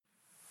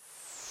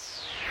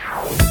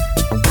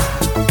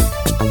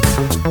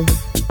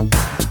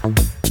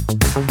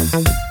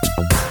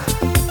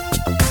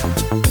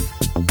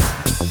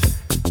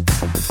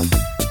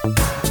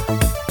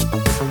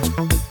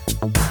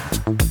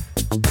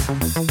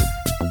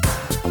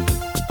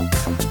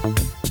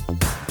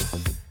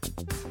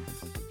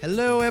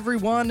Hello,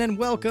 everyone, and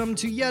welcome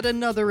to yet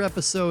another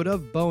episode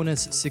of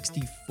Bonus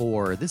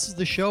 64. This is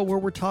the show where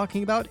we're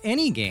talking about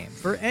any game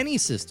for any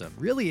system.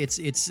 Really,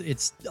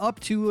 it's up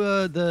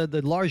to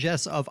the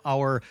largesse of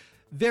our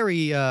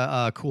very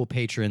cool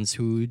patrons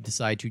who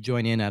decide to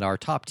join in at our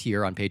top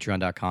tier on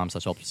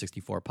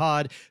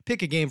patreon.com/ultra64pod,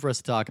 pick a game for us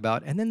to talk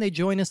about, and then they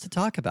join us to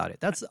talk about it.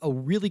 That's a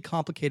really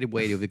complicated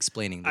way of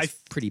explaining this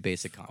pretty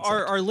basic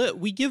concept.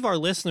 We give our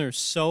listeners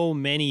so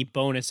many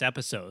bonus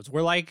episodes.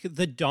 We're like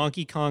the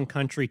Donkey Kong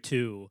Country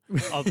 2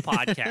 of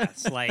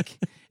podcasts. Like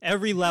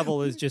every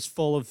level is just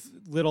full of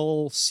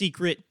little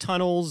secret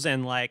tunnels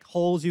and like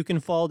holes you can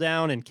fall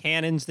down and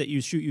cannons that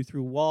you shoot you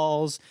through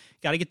walls.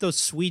 Got to get those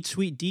sweet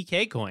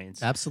DK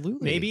coins.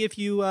 Absolutely. Maybe if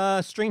you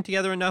string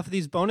together enough of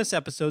these bonus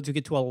episodes, you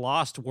get to a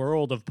lost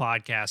world of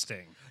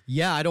podcasting.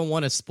 Yeah, I don't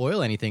want to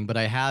spoil anything, but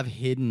I have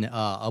hidden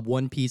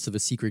one piece of a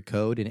secret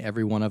code in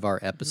every one of our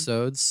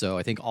episodes. So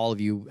I think all of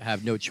you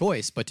have no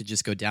choice but to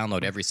just go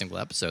download every single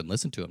episode and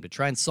listen to them to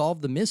try and solve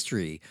the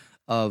mystery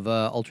of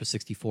Ultra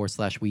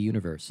 64/Wii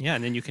Universe. Yeah,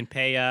 and then you can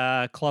pay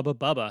Club of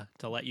Bubba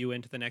to let you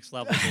into the next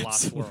level of the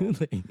Lost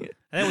World.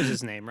 That was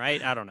his name,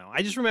 right? I don't know.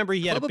 I just remember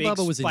he had Club a big of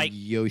Bubba was spike. in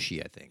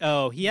Yoshi, I think.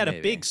 Oh, he had Maybe.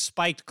 a big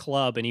spiked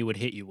club, and he would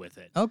hit you with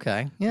it.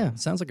 Okay, yeah,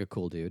 sounds like a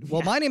cool dude.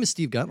 Well, my name is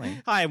Steve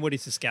Guntley. Hi, I'm Woody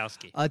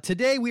Siskowski.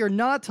 Today, we are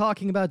not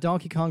talking about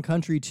Donkey Kong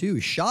Country 2,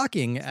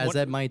 shocking as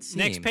that might seem.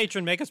 Next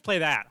patron, make us play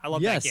that. I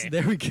love that game. Yes,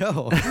 there we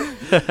go.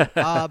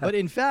 But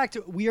in fact,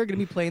 we are going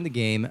to be playing the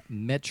game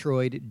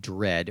Metroid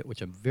Dread,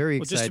 which I'm very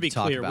excited to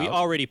talk be clear, about. we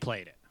already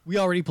played it. We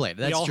already played it.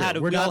 That's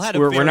true. We're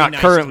not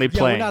currently Yeah,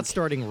 playing. we're not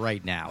starting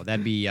right now.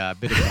 That'd be a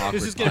bit of an awkward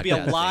This is going to be a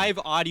podcasting. live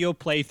audio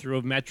playthrough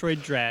of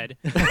Metroid Dread.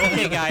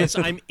 Okay, guys,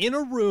 I'm in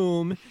a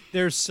room.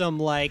 There's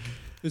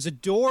a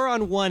door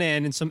on one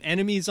end and some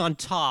enemies on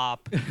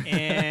top.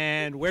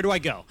 And where do I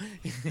go?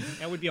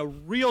 That would be a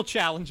real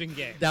challenging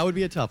game. That would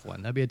be a tough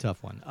one. That'd be a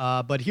tough one.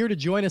 But here to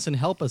join us and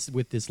help us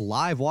with this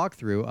live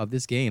walkthrough of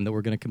this game that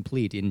we're going to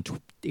complete in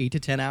 8 to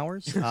 10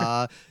 hours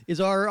is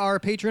our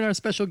patron, our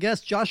special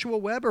guest, Joshua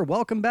Weber.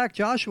 Welcome back,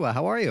 Joshua.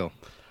 How are you?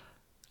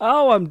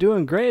 Oh, I'm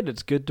doing great.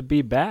 It's good to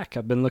be back.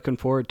 I've been looking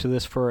forward to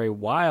this for a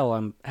while.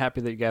 I'm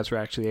happy that you guys were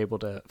actually able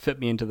to fit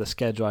me into the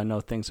schedule. I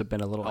know things have been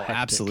a little hectic.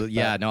 Absolutely.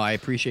 Yeah, no, I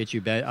appreciate you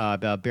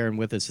bearing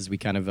with us as we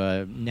kind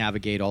of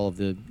navigate all of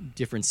the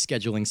different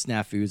scheduling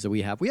snafus that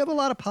we have. We have a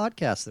lot of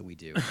podcasts that we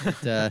do.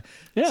 But,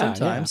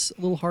 sometimes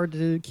a little hard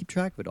to keep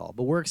track of it all.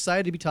 But we're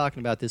excited to be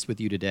talking about this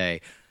with you today.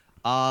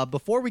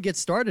 Before we get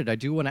started, I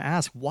do want to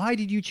ask, why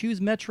did you choose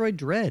Metroid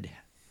Dread?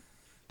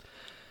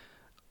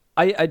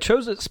 I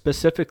chose it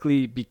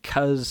specifically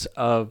because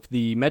of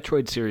the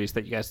Metroid series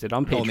that you guys did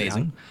on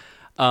Patreon.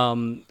 Oh,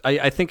 amazing.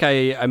 I think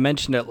I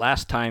mentioned it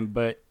last time,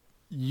 but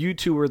you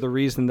two were the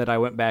reason that I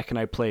went back and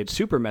I played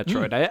Super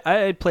Metroid. I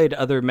had played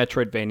other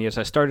Metroidvanias.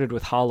 I started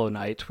with Hollow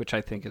Knight, which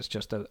I think is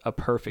just a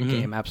perfect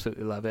game.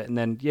 Absolutely love it. And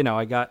then,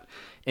 I got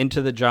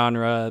into the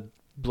genre,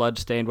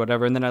 Bloodstained,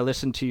 whatever, and then I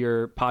listened to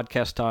your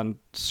podcast on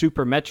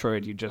Super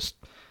Metroid. You just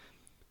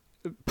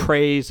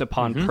praise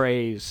upon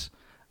praise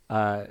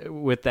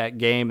with that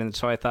game, and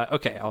so I thought,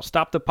 okay, I'll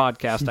stop the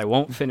podcast. I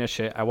won't finish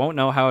it. I won't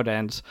know how it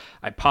ends.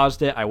 I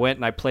paused it. I went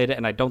and I played it,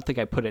 and I don't think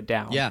I put it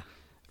down. Yeah.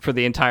 For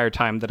the entire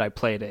time that I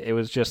played it, it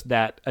was just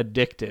that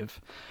addictive.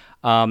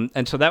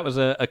 And so that was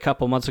a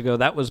couple months ago.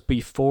 That was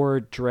before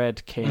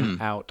Dread came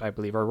out, I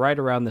believe, or right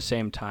around the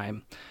same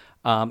time.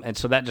 And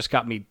so that just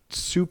got me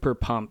super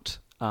pumped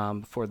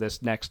for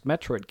this next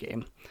Metroid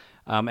game.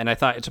 And I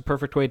thought it's a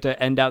perfect way to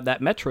end out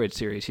that Metroid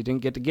series. You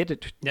didn't get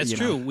it. That's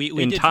true. We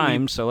in did,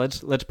 time, so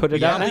let's put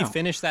it out now. We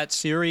finished that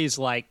series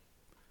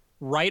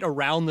right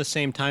around the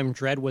same time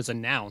Dread was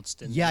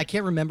announced. And I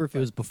can't remember if it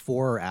was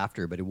before or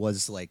after, but it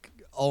was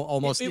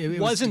almost. It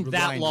wasn't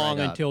that long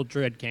right until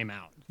Dread came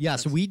out. Yeah,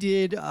 so we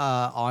did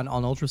on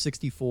Ultra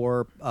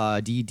 64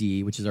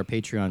 DD, which is our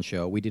Patreon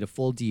show, we did a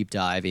full deep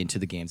dive into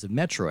the games of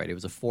Metroid. It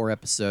was a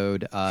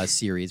 4-episode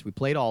series. We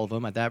played all of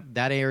them.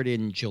 That aired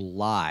in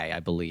July, I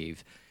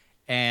believe.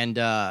 And,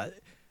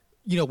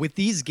 with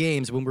these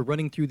games, when we're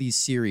running through these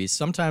series,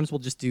 sometimes we'll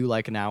just do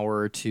like an hour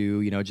or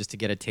two, just to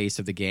get a taste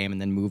of the game and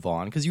then move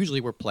on. Because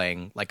usually we're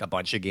playing like a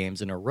bunch of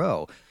games in a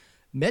row.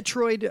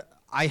 Metroid,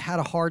 I had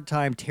a hard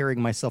time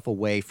tearing myself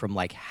away from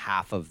like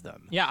half of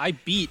them. Yeah, I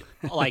beat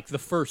like the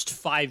first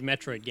 5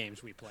 Metroid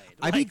games we played.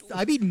 I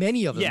beat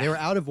many of them. Yeah. They were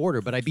out of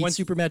order, but I beat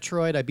Super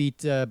Metroid. I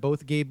beat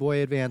both Game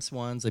Boy Advance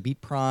ones. I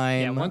beat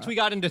Prime. Yeah, once we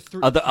got into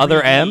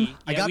other M?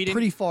 I got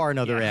pretty far in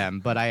other M,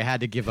 but I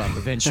had to give up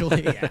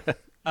eventually.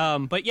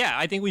 But yeah,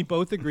 I think we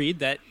both agreed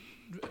that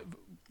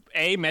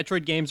A,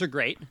 Metroid games are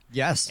great.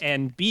 Yes.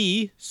 And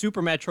B,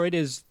 Super Metroid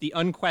is the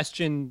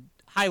unquestioned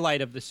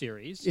highlight of the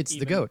series. It's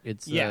the GOAT.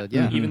 It's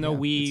even though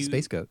it's the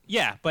space GOAT.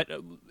 Yeah, but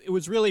it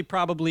was really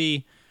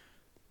probably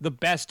the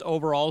best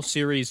overall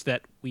series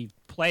that we've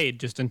played,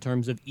 just in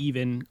terms of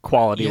even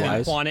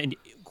quality-wise,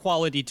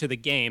 quality to the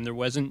game. There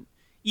wasn't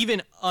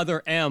even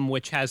Other M,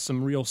 which has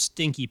some real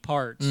stinky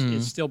parts,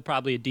 is still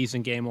probably a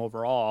decent game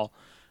overall.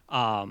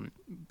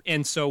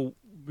 And so,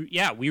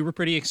 yeah, we were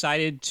pretty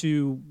excited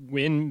to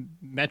when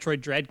Metroid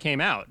Dread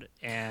came out,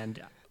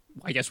 and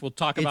I guess we'll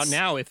talk about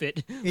now if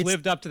it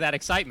lived up to that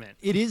excitement.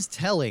 It is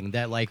telling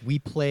that like we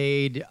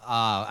played,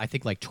 I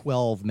think like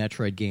 12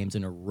 Metroid games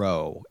in a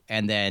row,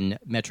 and then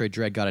Metroid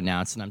Dread got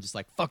announced, and I'm just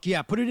like, fuck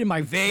yeah, put it in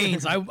my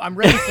veins. I'm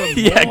ready for more.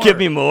 Yeah, give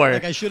me more.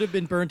 Like I should have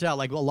been burnt out.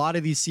 Like a lot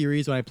of these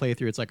series when I play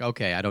through, it's like,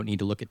 okay, I don't need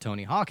to look at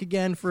Tony Hawk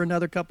again for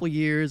another couple of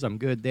years. I'm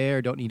good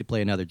there. Don't need to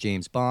play another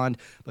James Bond.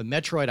 But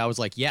Metroid, I was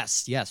like,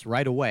 yes,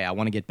 right away. I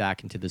want to get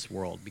back into this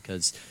world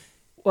because.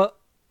 Well,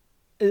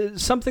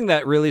 something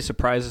that really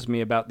surprises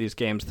me about these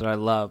games that I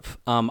love,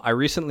 I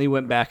recently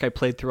went back, I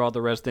played through all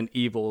the Resident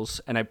Evils,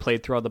 and I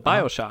played through all the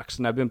BioShocks,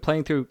 and I've been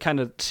playing through kind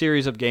of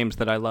series of games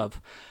that I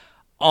love.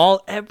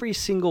 Every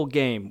single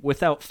game,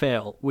 without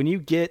fail, when you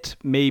get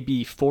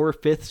maybe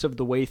 4/5 of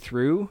the way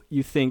through,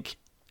 you think,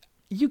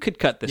 you could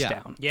cut this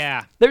down.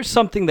 Yeah. There's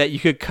something that you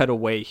could cut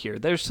away here.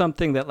 There's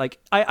something that, like,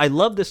 I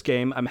love this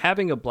game, I'm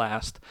having a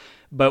blast,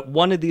 but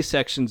one of these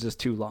sections is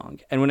too long.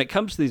 And when it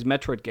comes to these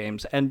Metroid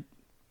games, and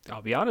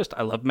I'll be honest,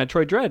 I love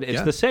Metroid Dread.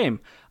 It's the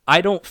same.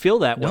 I don't feel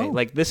that way.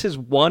 Like, this is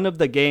one of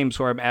the games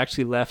where I'm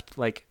actually left,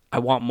 like, I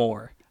want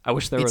more. I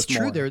wish there was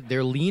more. It's true.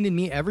 They're leaning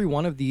me. Every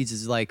one of these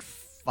is like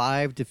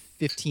 5 to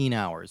 15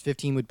 hours.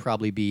 15 would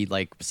probably be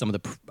like some of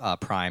the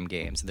Prime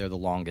games. They're the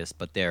longest,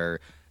 but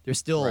they're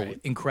still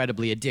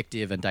incredibly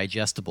addictive and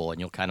digestible, and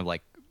you'll kind of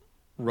like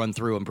run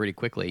through them pretty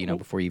quickly,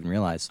 before you even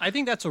realize. I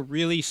think that's a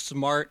really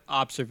smart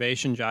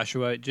observation,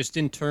 Joshua, just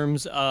in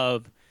terms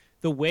of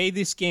the way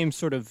this game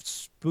sort of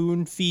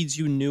spoon feeds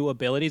you new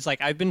abilities.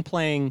 Like, I've been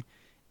playing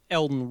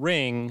Elden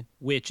Ring,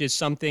 which is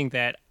something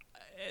that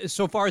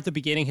so far at the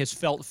beginning has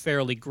felt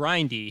fairly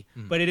grindy,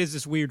 but it is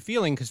this weird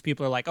feeling because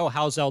people are like, oh,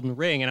 how's Elden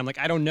Ring? And I'm like,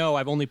 I don't know.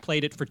 I've only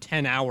played it for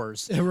 10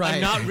 hours. Right.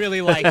 I'm not really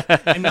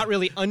I'm not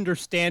really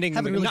understanding.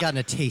 Haven't really gotten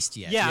a taste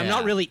yet. Yeah, I'm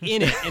not really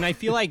in it. And I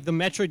feel like the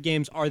Metroid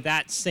games are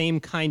that same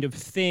kind of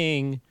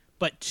thing,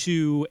 but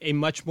to a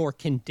much more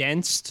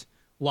condensed,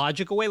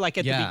 logical way. Like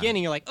at the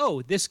beginning, you're like,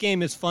 oh, this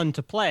game is fun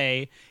to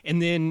play.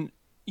 And then,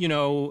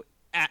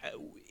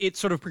 it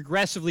sort of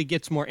progressively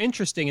gets more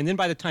interesting. And then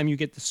by the time you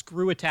get the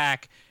screw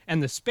attack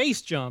and the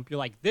space jump, you're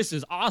like, this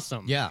is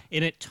awesome. Yeah.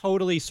 And it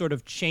totally sort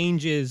of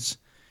changes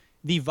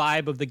the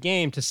vibe of the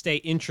game to stay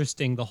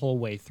interesting the whole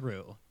way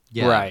through.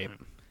 Yeah. Right.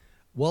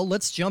 Well,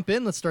 let's jump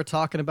in. Let's start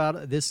talking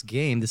about this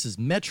game. This is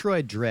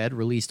Metroid Dread,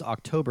 released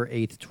October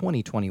 8th,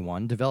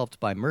 2021, developed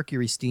by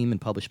Mercury Steam and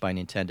published by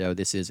Nintendo.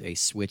 This is a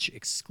Switch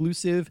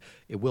exclusive.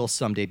 It will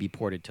someday be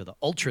ported to the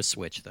Ultra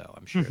Switch, though.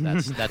 I'm sure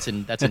that's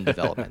in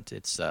development.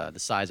 It's the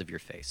size of your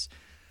face.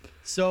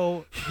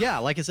 So, yeah,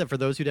 like I said, for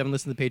those who haven't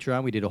listened to the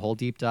Patreon, we did a whole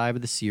deep dive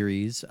of the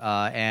series.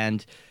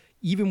 And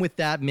even with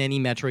that many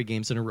Metroid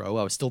games in a row,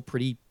 I was still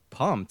pretty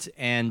pumped.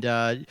 And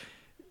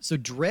so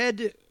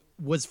Dread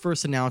was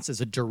first announced as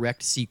a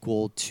direct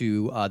sequel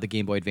to the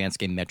Game Boy Advance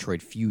game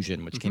Metroid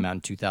Fusion, which came out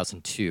in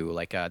 2002.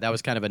 Like that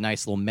was kind of a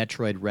nice little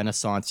Metroid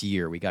Renaissance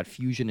year. We got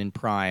Fusion and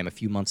Prime a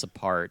few months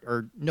apart,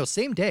 or no,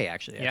 same day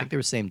actually. I think they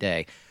were same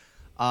day.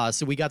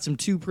 So we got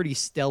two pretty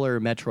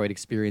stellar Metroid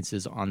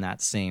experiences on that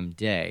same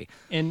day.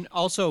 And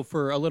also,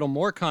 for a little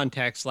more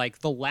context, like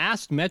the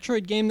last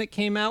Metroid game that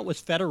came out was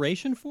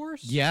Federation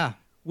Force. Yeah.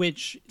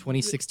 Which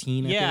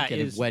 2016, I think,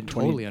 and is it went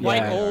totally under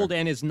quite the radar. old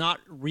and is not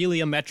really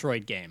a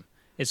Metroid game.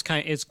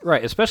 It's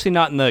right, especially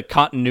not in the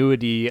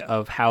continuity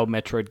of how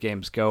Metroid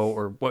games go,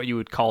 or what you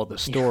would call the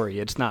story.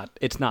 It's not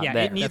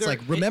there. That's like,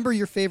 remember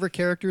your favorite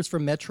characters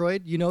from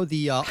Metroid?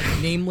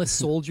 The nameless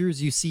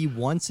soldiers you see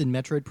once in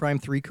Metroid Prime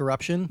 3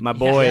 Corruption? My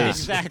boys. Yeah,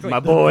 exactly. My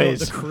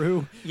boys. The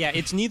crew. Yeah,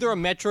 it's neither a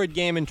Metroid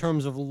game in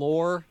terms of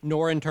lore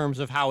nor in terms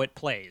of how it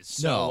plays.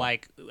 So, I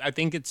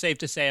think it's safe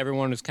to say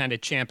everyone was kind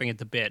of champing at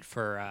the bit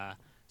for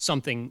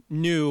something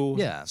new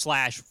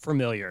 /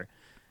 familiar.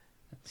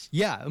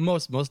 Yeah,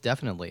 most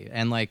definitely.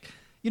 And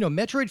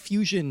Metroid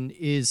Fusion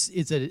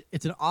it's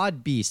an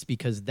odd beast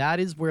because that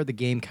is where the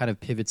game kind of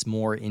pivots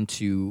more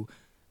into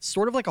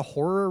sort of like a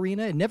horror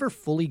arena. It never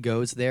fully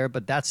goes there,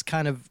 but that's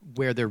kind of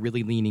where they're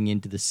really leaning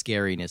into the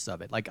scariness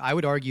of it. Like I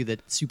would argue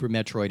that Super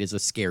Metroid is a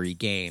scary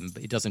game,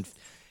 but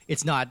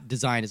it's not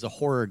designed as a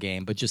horror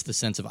game, but just the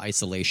sense of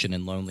isolation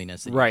and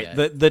loneliness that you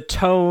get. The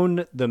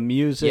tone, the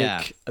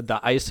music, the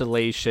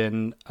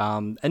isolation,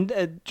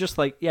 and just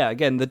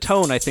again, the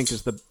tone I think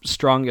is the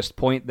strongest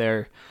point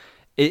there.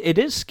 It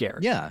is scary.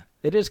 Yeah.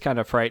 It is kind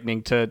of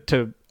frightening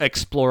to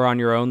explore on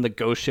your own. The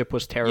ghost ship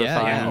was terrifying.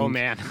 Yeah. Oh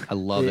man, I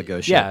love the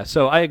ghost ship. Yeah,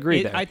 so I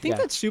agree there. I think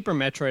that Super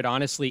Metroid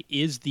honestly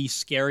is the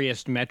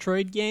scariest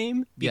Metroid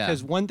game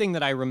because one thing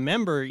that I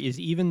remember is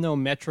even though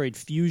Metroid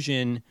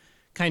Fusion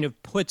kind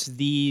of puts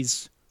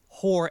these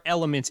horror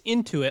elements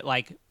into it,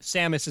 like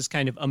Samus is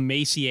kind of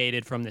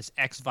emaciated from this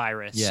X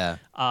virus,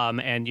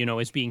 and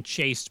is being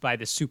chased by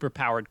this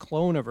super-powered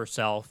clone of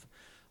herself.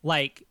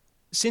 Like,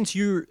 since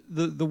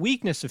the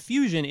weakness of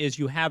Fusion is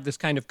you have this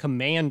kind of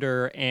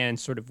commander and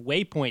sort of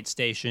waypoint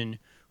station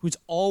who's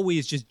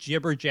always just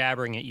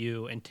jibber-jabbering at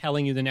you and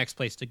telling you the next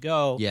place to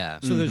go. Yeah.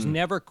 So there's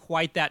never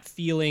quite that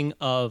feeling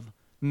of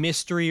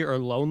mystery or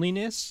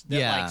loneliness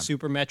that like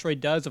Super Metroid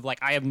does of like,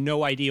 I have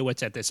no idea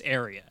what's at this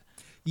area.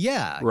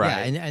 Yeah,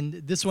 Right. yeah, and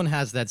this one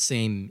has that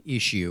same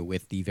issue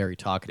with the very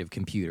talkative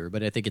computer,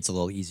 but I think it's a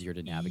little easier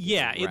to navigate.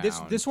 Yeah,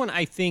 around. this one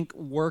I think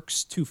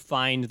works to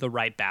find the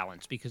right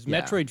balance because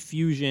Yeah. Metroid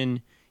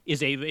Fusion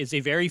is a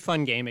very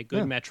fun game, a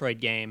good Metroid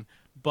game,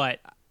 but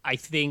I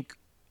think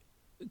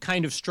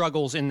kind of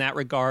struggles in that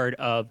regard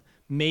of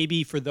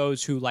maybe for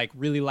those who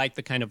really like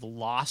the kind of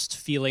lost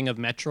feeling of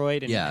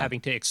Metroid and Yeah. having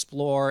to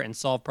explore and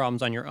solve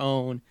problems on your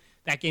own.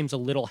 That game's a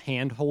little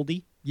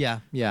hand-holdy. Yeah,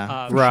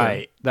 yeah, for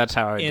Right. sure. That's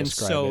how I would And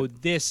describe so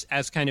it. this,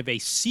 as kind of a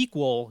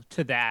sequel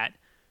to that,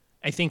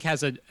 I think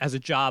has a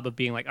job of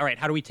being like, all right,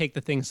 how do we take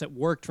the things that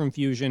worked from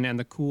Fusion and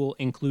the cool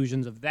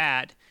inclusions of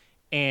that,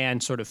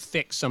 and sort of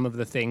fix some of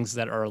the things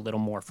that are a little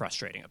more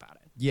frustrating about it?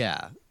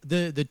 Yeah.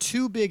 The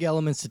two big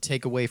elements to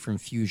take away from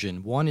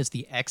Fusion. One is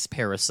the X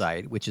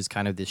parasite, which is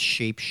kind of this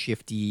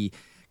shape-shifty,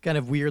 kind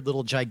of weird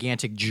little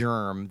gigantic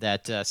germ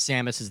that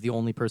Samus is the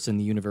only person in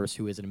the universe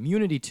who has an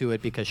immunity to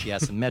it because she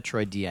has some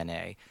Metroid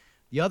DNA.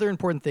 The other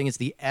important thing is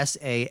the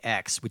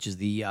SAX, which is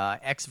the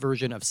X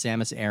version of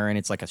Samus Aran.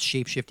 It's like a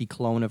shape-shifty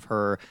clone of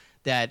her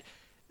that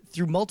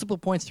through multiple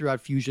points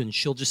throughout Fusion,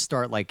 she'll just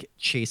start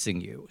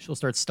chasing you. She'll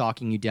start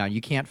stalking you down.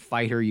 You can't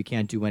fight her. You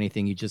can't do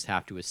anything. You just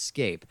have to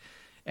escape.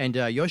 And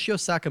Yoshio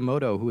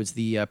Sakamoto, who is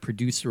the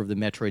producer of the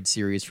Metroid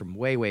series from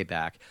way, way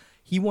back,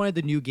 he wanted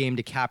the new game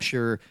to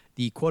capture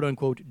the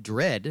quote-unquote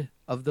dread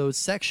of those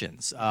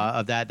sections,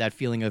 of that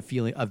feeling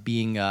of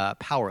being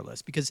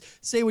powerless. Because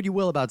say what you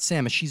will about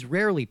Samus, she's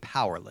rarely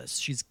powerless.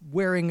 She's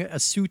wearing a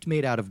suit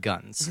made out of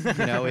guns.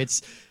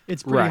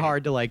 It's pretty Right.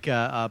 hard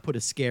to put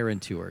a scare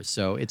into her.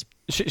 So it's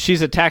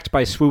She's attacked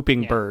by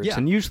swooping birds, Yeah.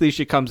 and usually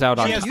she comes out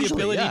on She has top. the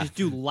ability yeah. to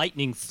do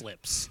lightning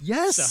flips.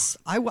 Yes,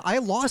 I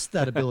lost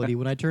that ability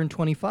when I turned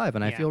 25,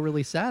 and I Yeah. feel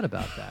really sad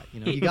about that.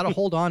 You got to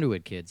hold on to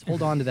it, kids.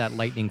 Hold on to that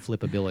lightning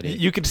flip ability.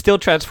 You can still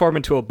transform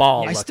into a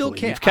ball. I still luckily.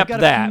 can't. You've kept I've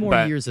got that, a few more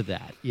but years of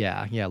that.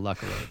 Yeah,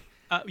 luckily.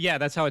 Yeah,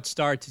 that's how it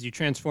starts. Is you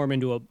transform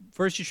into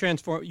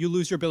you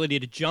lose your ability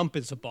to jump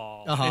as a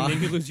ball, and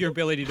then you lose your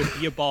ability to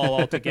be a ball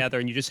altogether,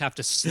 and you just have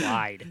to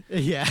slide.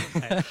 Yeah.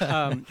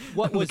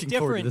 What was Looking forward to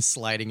different this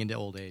sliding into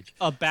old age.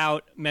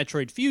 about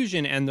Metroid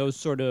Fusion and those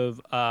sort of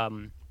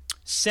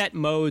set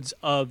modes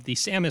of the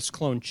Samus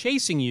clone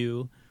chasing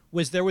you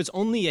was there was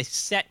only a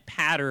set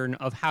pattern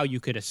of how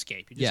you could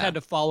escape. You just Yeah. had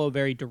to follow a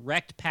very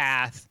direct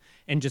path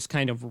and just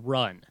kind of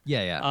run.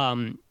 Yeah.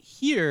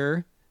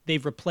 Here,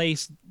 they've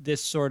replaced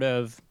this sort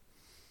of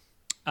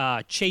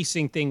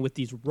chasing thing with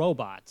these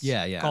robots.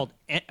 Yeah. Called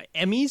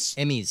Emmys.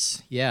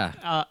 Emmys. Yeah.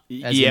 As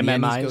in the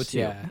Emmys go EMMIs, to.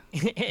 yeah.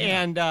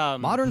 And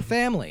Modern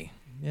Family.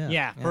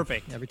 Yeah.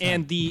 perfect. Every time.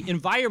 And the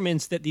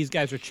environments that these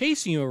guys are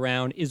chasing you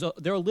around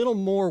they're a little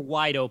more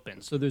wide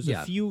open. So there's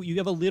Yeah. you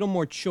have a little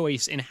more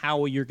choice in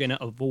how you're going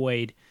to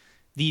avoid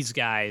these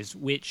guys,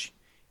 which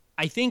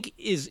I think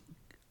is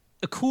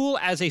cool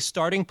as a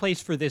starting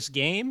place for this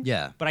game.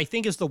 Yeah. But I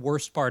think is the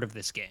worst part of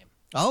this game.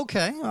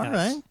 Okay. All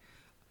right.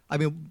 I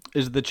mean,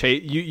 Is the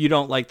chase? You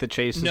don't like the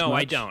chase? as No,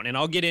 I much? don't, and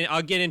I'll get into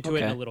it in a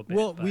Okay. little bit.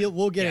 Well, but,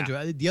 we'll get yeah.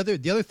 into it.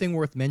 The other thing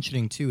worth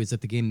mentioning too is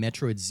that the game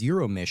Metroid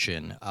Zero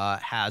Mission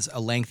has a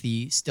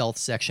lengthy stealth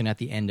section at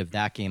the end of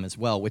that game as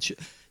well, which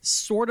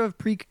sort of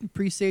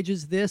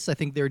presages this. I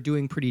think they're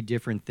doing pretty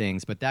different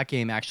things, but that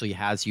game actually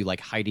has you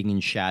hiding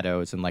in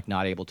shadows and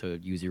not able to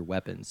use your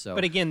weapons. So,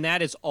 But again,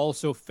 that is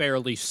also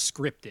fairly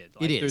scripted.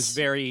 It is. There's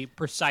very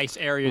precise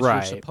areas Right.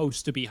 you're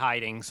supposed to be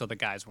hiding, so the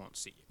guys won't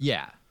see you.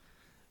 yeah.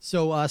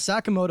 So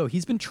Sakamoto,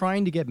 he's been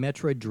trying to get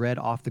Metroid Dread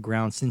off the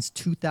ground since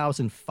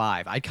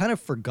 2005. I'd kind of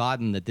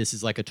forgotten that this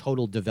is a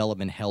total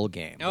development hell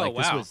game. Oh,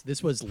 wow.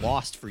 This was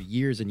lost for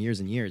years and years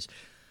and years.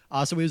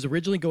 So it was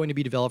originally going to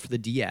be developed for the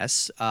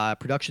DS.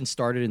 Production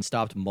started and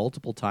stopped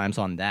multiple times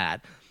on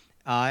that.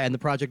 And the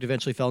project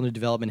eventually fell into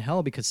development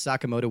hell because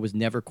Sakamoto was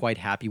never quite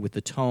happy with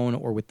the tone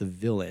or with the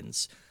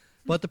villains.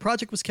 But the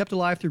project was kept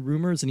alive through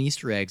rumors and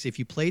Easter eggs. If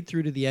you played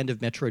through to the end of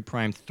Metroid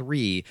Prime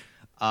 3,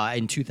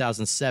 in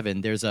 2007,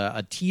 there's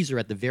a teaser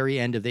at the very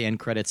end of the end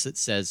credits that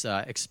says,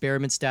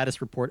 experiment status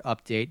report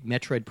update,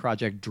 Metroid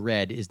Project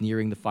Dread is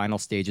nearing the final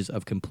stages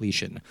of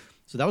completion.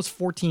 So that was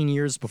 14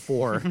 years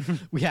before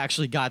we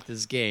actually got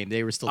this game.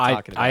 They were still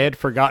talking about I it. had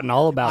forgotten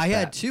all about I that.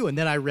 had too, and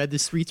then I read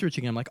this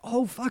researching, and I'm like,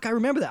 oh, fuck, I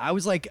remember that. I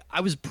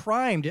was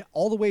primed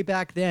all the way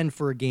back then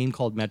for a game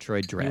called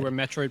Metroid Dread. You were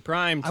Metroid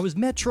Primed. I was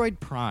Metroid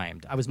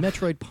primed. I was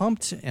Metroid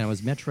pumped, and I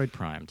was Metroid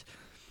primed.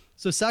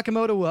 So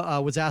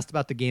Sakamoto was asked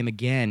about the game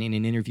again in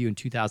an interview in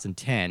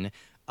 2010.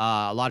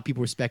 A lot of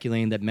people were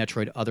speculating that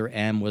Metroid Other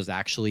M was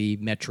actually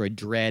Metroid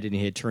Dread, and it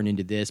had turned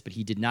into this, but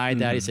he denied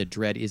that. He said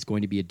Dread is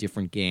going to be a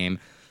different game.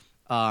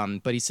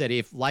 But he said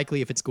if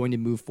it's going to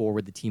move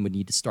forward, the team would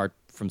need to start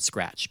from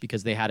scratch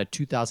because they had a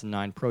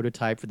 2009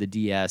 prototype for the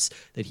DS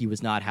that he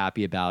was not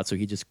happy about, so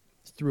he just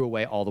threw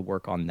away all the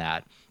work on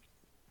that.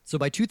 So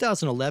by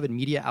 2011,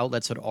 media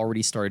outlets had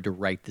already started to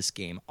write this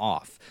game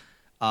off.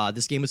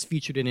 This game was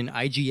featured in an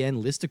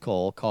IGN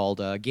listicle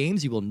called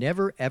 "Games You Will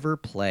Never Ever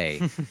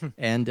Play,"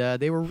 and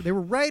they were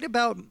right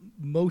about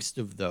most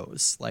of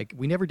those.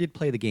 We never did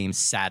play the game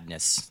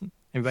Sadness.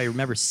 Anybody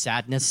remember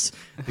Sadness,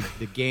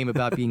 the game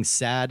about being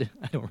sad?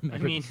 I don't I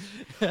remember. mean,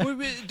 No,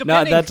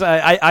 depending, that's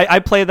I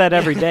play that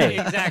every day.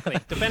 exactly.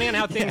 Depending on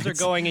how things are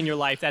going in your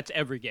life, that's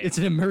every game. It's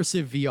an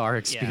immersive VR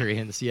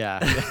experience. Yeah.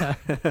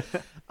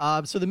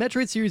 So the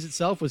Metroid series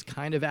itself was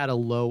kind of at a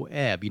low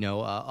ebb.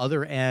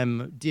 Other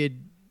M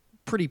did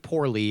pretty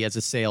poorly as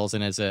a sales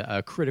and as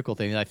a critical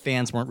thing. Like,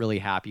 fans weren't really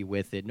happy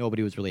with it.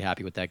 Nobody was really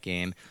happy with that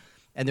game.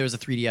 And there was a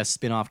 3DS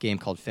spin-off game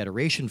called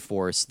Federation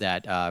Force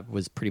that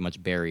was pretty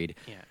much buried.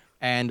 Yeah.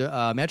 And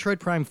Metroid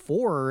Prime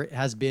 4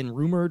 has been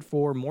rumored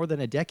for more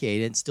than a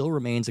decade and still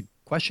remains a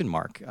question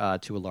mark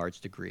to a large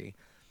degree.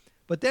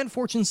 But then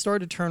fortunes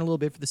started to turn a little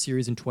bit for the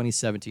series in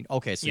 2017.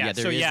 Okay, so yeah,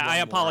 there is one I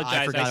more.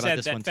 apologize. forgot I about said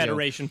this that one, too.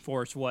 Federation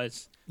Force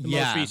was the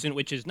most recent,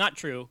 which is not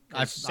true.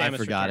 I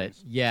forgot it.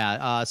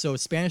 Yeah, so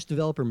Spanish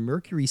developer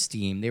Mercury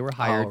Steam, they were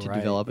hired to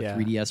develop a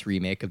 3DS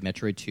remake of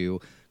Metroid 2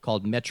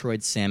 called Metroid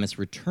Samus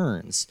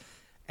Returns.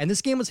 And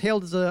this game was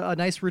hailed as a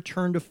nice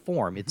return to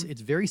form. It's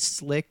very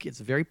slick. It's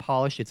very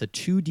polished. It's a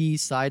 2D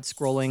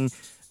side-scrolling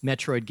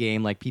Metroid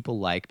game like people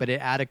like, but it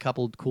added a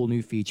couple cool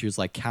new features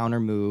like counter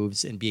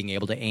moves and being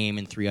able to aim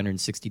in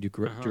 360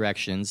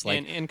 directions.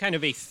 And kind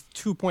of a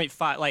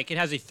 2.5, like it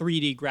has a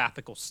 3D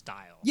graphical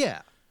style.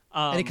 Yeah.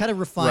 And it kind of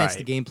refines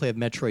right. the gameplay of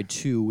Metroid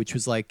 2, which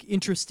was like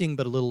interesting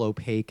but a little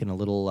opaque and a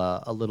little,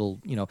 I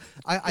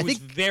It was think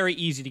very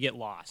easy to get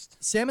lost.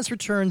 Samus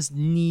Returns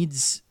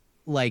needs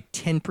like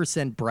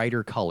 10%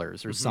 brighter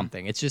colors or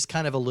something. It's just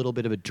kind of a little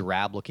bit of a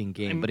drab-looking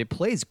game, but it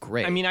plays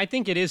great. I mean, I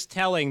think it is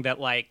telling that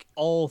like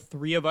all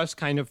three of us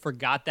kind of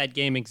forgot that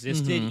game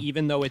existed,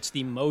 even though it's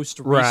the most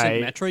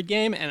recent Right. Metroid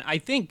game. And I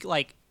think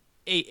like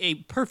a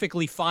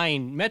perfectly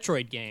fine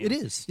Metroid game. It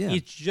is, yeah.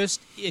 It's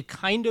just it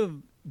kind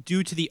of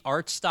due to the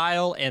art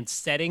style and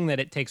setting that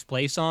it takes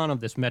place on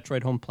of this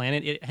Metroid home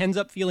planet, it ends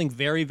up feeling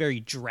very, very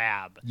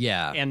drab.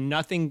 Yeah. And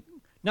nothing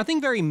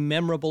very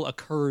memorable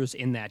occurs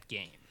in that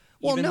game.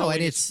 Well, even no, though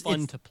and it's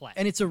fun to play.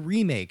 And it's a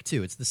remake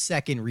too. It's the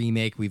second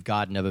remake we've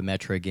gotten of a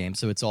Metroid game,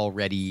 so it's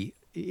already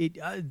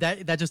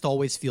that just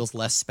always feels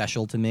less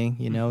special to me,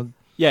 you know.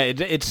 Yeah,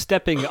 it's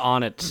stepping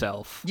on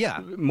itself. Yeah.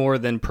 More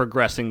than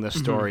progressing the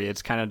story.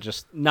 It's kind of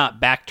just not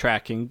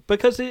backtracking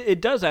because it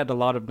does add a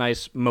lot of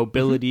nice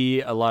mobility,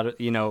 a lot of,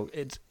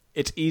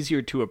 it's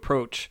easier to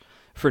approach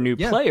for new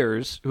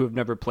players who have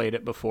never played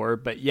it before,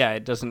 but yeah,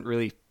 it doesn't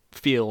really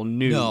feel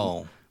new.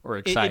 No. Or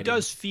exciting. It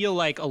does feel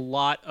like a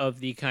lot of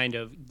the kind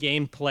of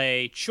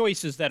gameplay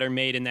choices that are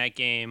made in that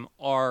game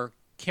are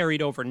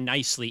carried over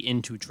nicely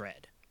into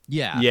Dread.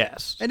 Yeah.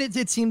 Yes. And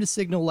it seemed to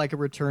signal like a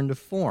return to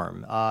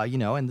form,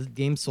 and the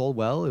game sold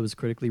well. It was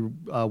critically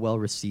well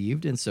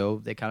received, and so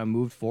they kind of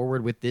moved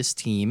forward with this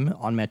team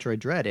on Metroid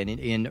Dread. And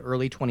in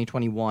early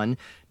 2021,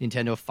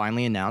 Nintendo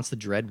finally announced that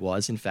Dread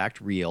was, in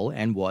fact, real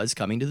and was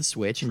coming to the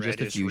Switch in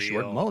just a few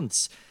short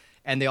months.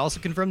 And they also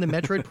confirmed that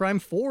Metroid Prime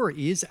 4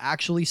 is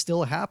actually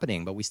still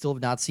happening, but we still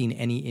have not seen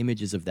any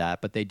images of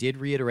that. But they did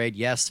reiterate,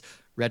 yes,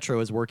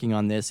 Retro is working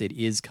on this. It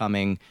is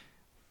coming.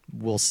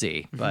 We'll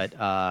see. But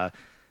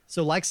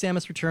so like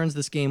Samus Returns,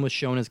 this game was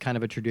shown as kind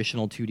of a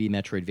traditional 2D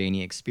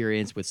Metroidvania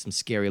experience with some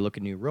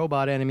scary-looking new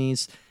robot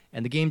enemies.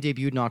 And the game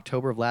debuted in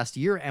October of last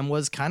year and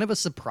was kind of a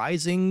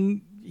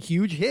surprising,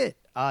 huge hit.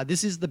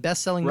 This is the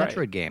best-selling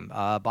Metroid game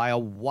by a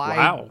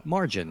wide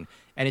margin.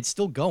 And it's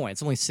still going.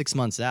 It's only 6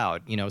 months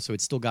out, so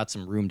it's still got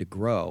some room to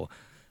grow.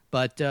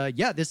 But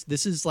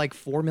this is like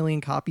 4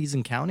 million copies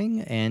and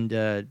counting,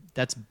 and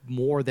that's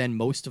more than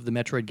most of the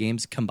Metroid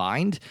games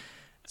combined.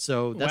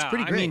 So that's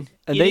pretty great.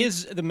 I mean, it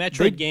is the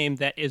Metroid game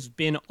that has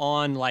been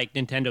on like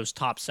Nintendo's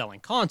top-selling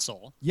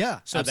console.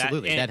 Yeah, so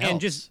absolutely. That helps.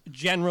 And just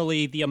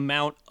generally the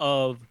amount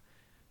of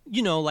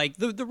like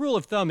the rule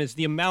of thumb is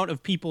the amount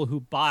of people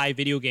who buy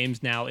video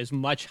games now is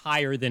much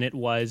higher than it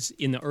was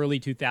in the early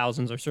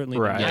 2000s or certainly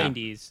the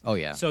 90s. Oh,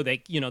 yeah. So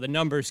they, the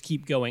numbers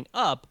keep going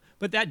up,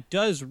 but that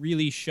does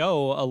really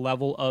show a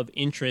level of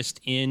interest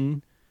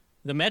in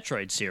the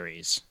Metroid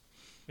series,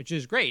 which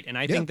is great. And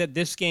I think that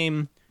this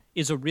game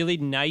is a really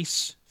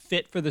nice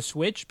fit for the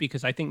Switch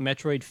because I think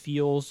Metroid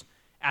feels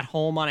at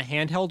home on a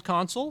handheld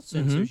console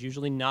since there's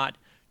usually not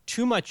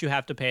too much you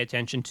have to pay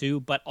attention to,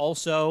 but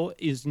also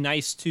is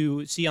nice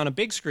to see on a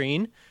big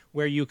screen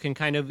where you can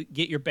kind of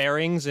get your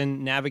bearings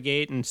and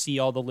navigate and see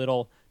all the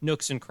little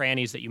nooks and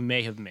crannies that you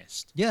may have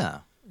missed. Yeah.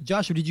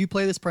 Joshua, did you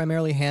play this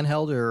primarily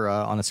handheld or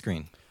on a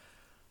screen?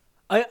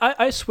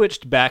 I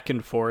switched back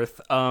and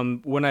forth.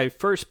 When I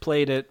first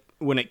played it,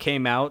 when it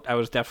came out, I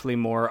was definitely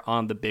more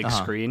on the big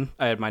screen.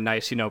 I had my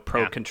nice,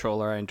 Pro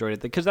controller. I enjoyed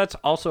it because that's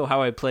also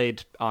how I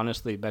played,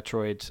 honestly,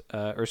 Metroid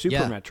or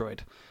Super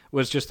Metroid.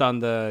 Was just on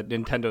the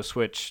Nintendo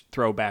Switch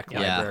throwback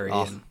library.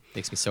 Oh,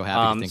 makes me so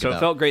happy to think about. So it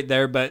felt great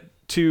there, but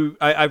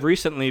I've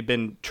recently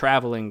been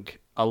traveling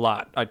a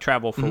lot. I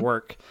travel for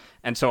work,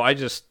 and so I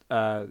just,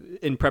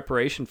 in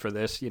preparation for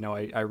this, I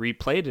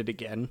replayed it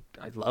again.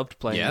 I loved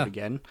playing it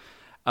again.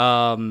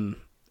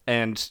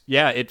 And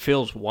yeah, it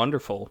feels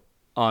wonderful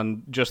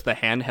on just the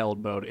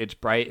handheld mode. It's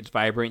bright, it's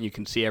vibrant, you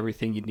can see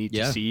everything you need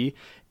to see.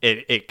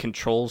 It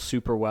controls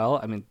super well.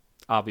 I mean,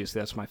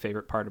 obviously that's my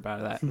favorite part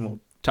about that, and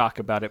talk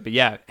about it. But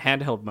yeah,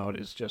 handheld mode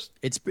is just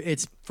It's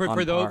For On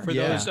those par. for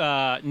Yeah.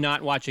 those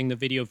not watching the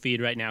video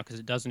feed right now because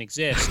it doesn't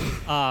exist,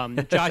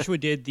 Joshua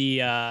did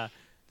the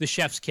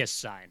chef's kiss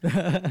sign,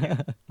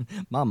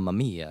 Mamma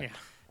Mia.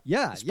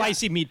 Yeah,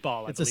 spicy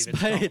meatball. It's I a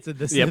believe it's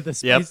the Yep, yep.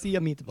 spicy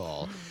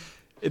meatball.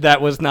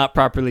 that was not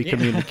properly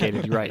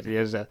communicated. You're right.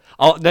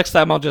 Next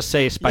time I'll just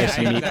say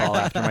spicy Yeah, meatball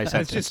after my It's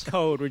sentence. just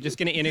code. We're just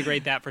going to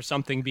integrate that for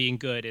something being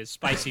good is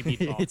spicy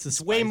meatball. It's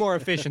a way spicy- more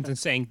efficient than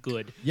saying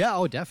good. Yeah,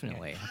 oh,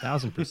 definitely,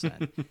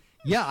 1,000%.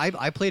 Yeah,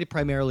 I played it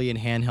primarily in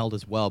handheld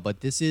as well,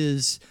 but this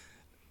is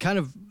kind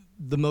of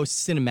the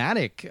most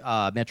cinematic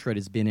Metroid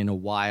has been in a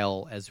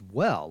while as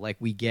well. Like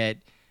we get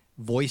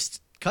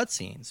voiced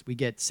cutscenes. We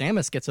get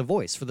Samus gets a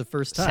voice for the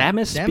first time.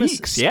 Samus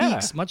speaks, yeah.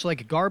 much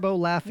like Garbo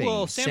laughing.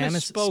 Well,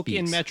 Samus spoke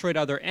in speaks. Metroid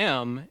Other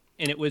M,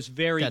 and it was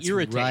very That's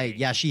irritating. right.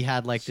 Yeah, she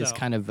had like this So-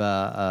 kind of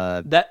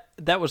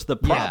That was the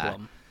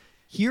problem.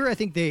 Here, I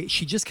think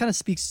she just kind of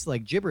speaks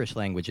like gibberish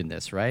language in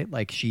this, right?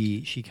 Like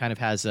she kind of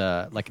has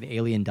like an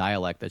alien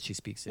dialect that she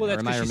speaks in. Well, Or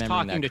that's am I because she's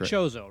remembering talking to that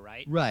Chozo,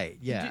 right? Right.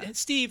 Yeah.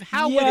 Steve,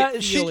 how Yeah, would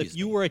it feel she- if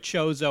you were a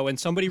Chozo and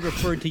somebody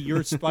referred to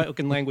your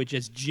spoken language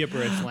as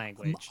gibberish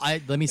language?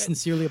 Let me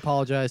sincerely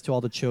apologize to all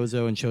the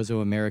Chozo and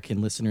Chozo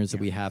American listeners that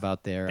we have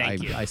out there.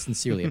 Thank you. I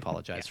sincerely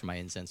apologize for my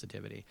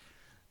insensitivity.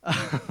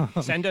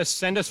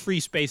 Send us free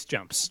space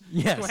jumps.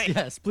 Yes, Like,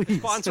 yes, please.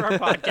 Sponsor our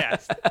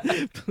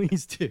podcast.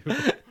 Please do.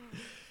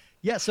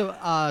 Yeah,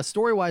 so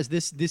story-wise,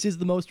 this is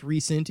the most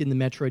recent in the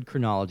Metroid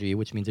chronology,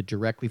 which means it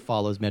directly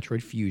follows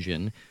Metroid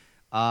Fusion.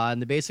 And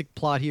the basic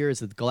plot here is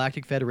that the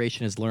Galactic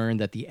Federation has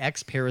learned that the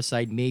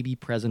X-Parasite may be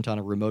present on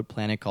a remote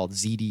planet called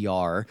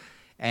ZDR.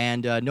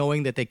 And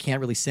knowing that they can't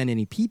really send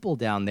any people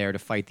down there to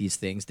fight these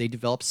things, they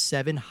developed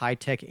 7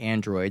 high-tech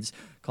androids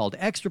called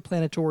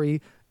extraplanetary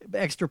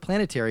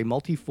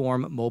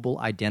multiform mobile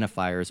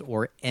identifiers,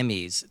 or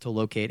EMMIs, to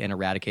locate and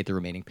eradicate the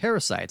remaining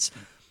parasites.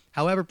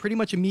 However, pretty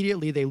much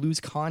immediately they lose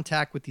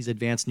contact with these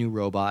advanced new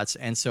robots,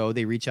 and so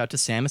they reach out to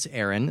Samus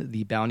Aran,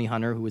 the bounty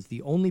hunter who is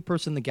the only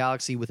person in the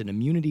galaxy with an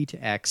immunity to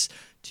X,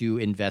 to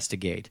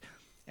investigate.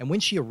 And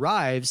when she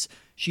arrives,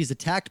 she's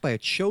attacked by a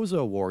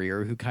Chozo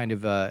warrior who kind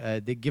of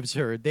they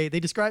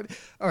describe,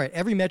 all right,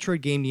 every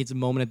Metroid game needs a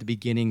moment at the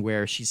beginning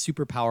where she's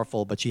super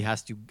powerful, but she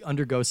has to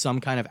undergo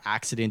some kind of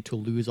accident to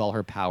lose all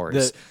her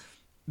powers.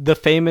 The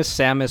famous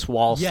Samus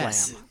wall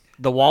Yes. slam.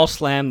 The wall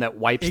slam that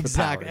wipes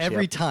Exactly. the powers.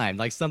 Every Yep. time,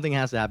 like something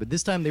has to happen.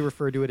 This time they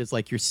refer to it as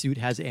like your suit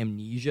has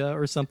amnesia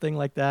or something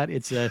like that.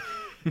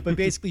 But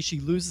basically she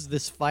loses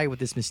this fight with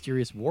this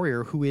mysterious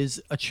warrior who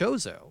is a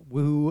Chozo,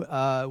 who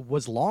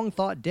was long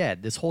thought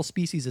dead. This whole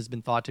species has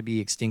been thought to be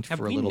extinct Have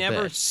for a we little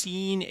never bit.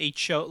 seen a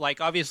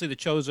like obviously the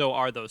Chozo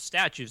are those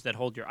statues that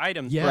hold your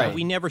items, Yeah. but have Right.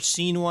 we never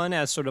seen one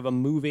as sort of a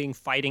moving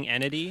fighting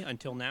entity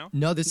until now?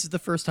 No, this is the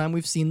first time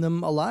we've seen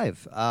them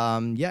alive.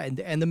 Yeah,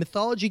 and the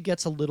mythology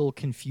gets a little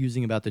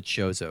confusing about the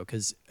Chozo,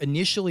 because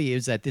initially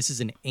is that this is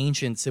an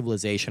ancient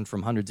civilization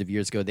from hundreds of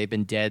years ago. They've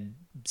been dead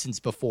since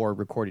before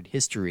recorded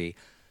history.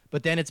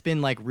 But then it's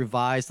been like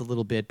revised a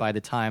little bit by the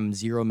time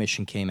Zero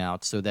Mission came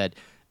out, so that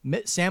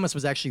Samus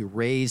was actually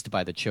raised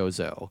by the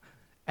Chozo,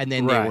 and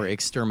then they Right. were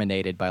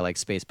exterminated by like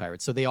space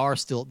pirates. So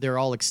they're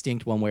all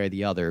extinct one way or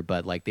the other,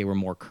 but like they were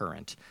more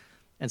current.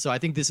 And so I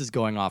think this is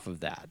going off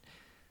of that.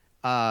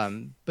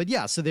 But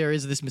yeah, so there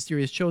is this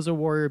mysterious Chozo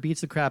warrior,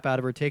 beats the crap out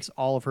of her, takes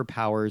all of her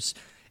powers.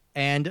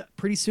 And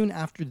pretty soon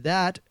after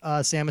that,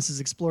 Samus is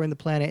exploring the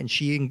planet and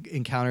she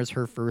encounters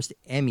her first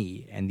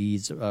Emmy. And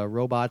these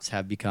robots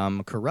have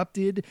become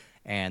corrupted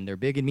and they're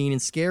big and mean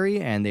and scary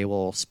and they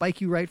will spike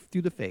you right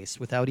through the face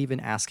without even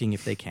asking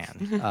if they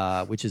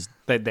can, which is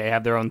They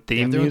have their own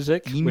theme their own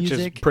music, theme which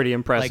music. is pretty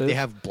impressive. Like they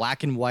have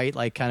black and white,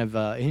 like kind of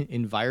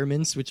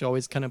environments, which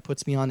always kind of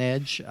puts me on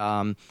edge.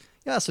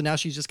 Yeah, so now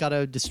she's just got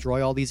to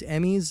destroy all these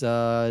Emmys,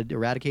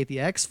 eradicate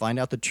the X, find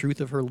out the truth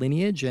of her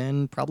lineage,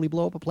 and probably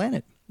blow up a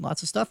planet.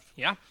 Lots of stuff.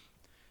 Yeah.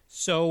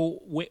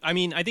 So I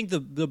mean, I think the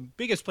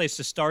biggest place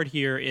to start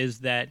here is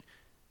that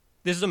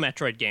this is a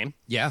Metroid game.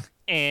 Yeah.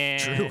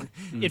 And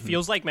it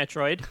feels like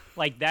Metroid,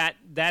 like that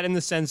in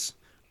the sense,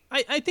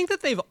 I think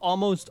that they've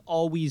almost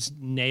always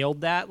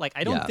nailed that. Like,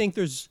 I don't Yeah. think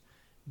there's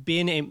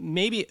been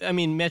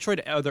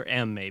Metroid Other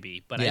M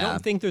maybe, but I Yeah.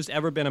 don't think there's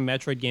ever been a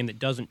Metroid game that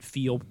doesn't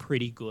feel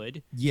pretty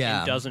good. Yeah.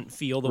 And doesn't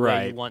feel the way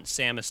Right. you want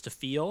Samus to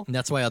feel. And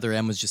that's why Other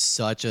M was just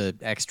such a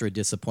extra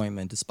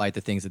disappointment, despite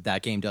the things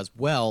that game does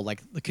well.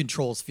 Like, the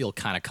controls feel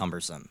kind of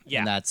cumbersome. Yeah.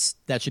 And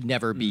that should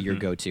never be your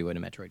go-to in a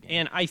Metroid game.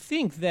 And I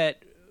think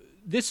that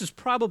this is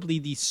probably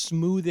the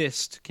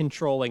smoothest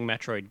controlling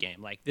Metroid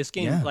game. Like this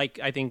game, Yeah. like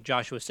I think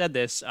Joshua said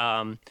this,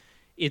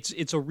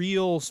 it's a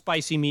real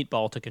spicy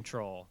meatball to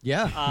control.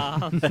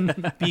 Yeah.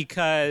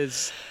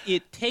 Because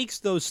it takes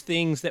those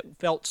things that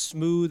felt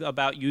smooth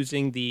about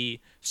using the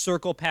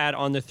circle pad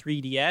on the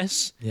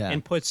 3DS Yeah.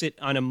 and puts it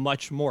on a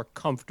much more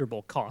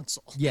comfortable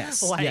console.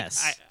 Yes, Like,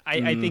 yes.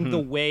 I think the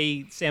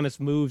way Samus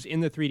moves in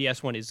the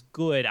 3DS one is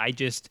good.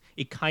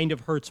 It kind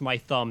of hurts my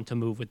thumb to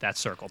move with that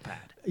circle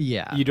pad.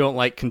 Yeah. You don't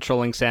like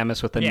controlling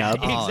Samus with a Yeah,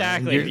 nub?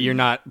 exactly. You're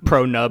not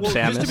pro nub Well,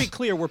 Samus? just to be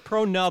clear, we're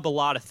pro nub a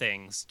lot of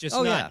things, just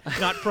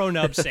not pro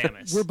nub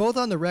Samus. We're both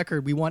on the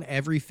record. We want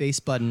every face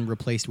button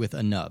replaced with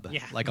a nub.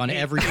 Yeah. Like on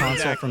every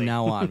console from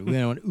now on.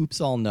 We want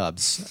oops all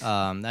nubs.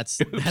 That's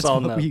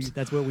all what nubs.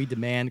 that's what we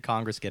demand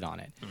Congress get on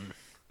it.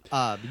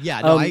 I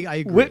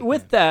agree.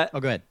 With that, Oh,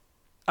 go ahead.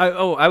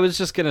 I was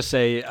just gonna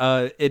say,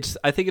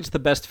 I think it's the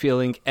best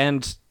feeling,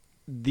 and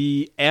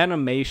the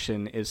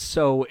animation is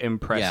so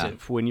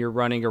impressive when you're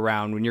running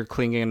around, when you're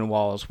clinging on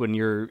walls,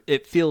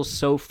 it feels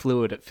so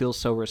fluid, it feels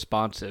so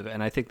responsive,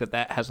 and I think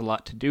that has a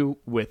lot to do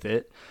with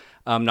it.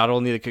 Not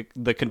only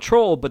the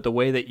control, but the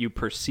way that you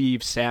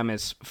perceive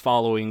Samus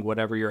following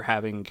whatever you're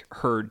having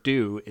her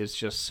do is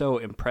just so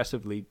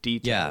impressively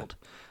detailed.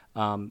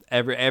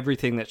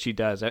 Everything that she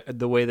does,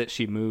 the way that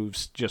she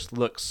moves, just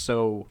looks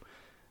so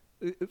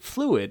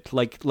fluid,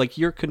 like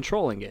you're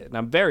controlling it, and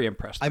I'm very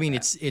impressed. I mean,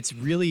 it's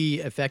really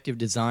effective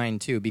design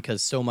too,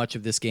 because so much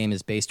of this game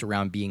is based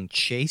around being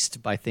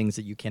chased by things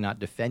that you cannot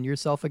defend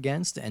yourself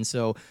against, and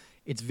so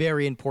it's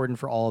very important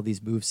for all of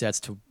these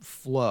movesets to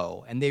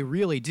flow, and they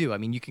really do. I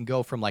mean, you can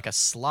go from like a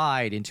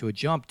slide into a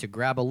jump to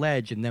grab a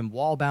ledge and then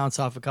wall bounce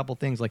off a couple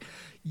things. Like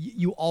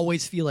you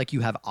always feel like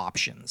you have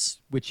options,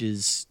 which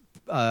is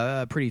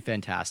pretty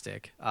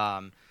fantastic.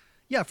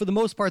 Yeah, for the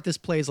most part, this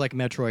plays like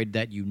Metroid,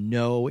 that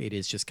it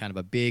is just kind of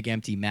a big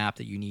empty map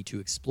that you need to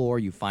explore.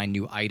 You find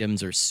new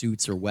items or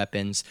suits or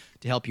weapons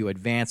to help you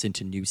advance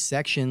into new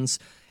sections.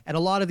 And a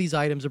lot of these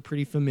items are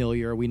pretty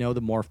familiar. We know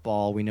the Morph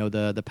Ball, we know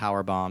the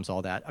Power Bombs,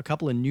 all that. A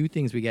couple of new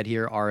things we get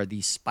here are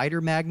the Spider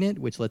Magnet,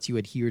 which lets you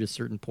adhere to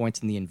certain points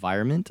in the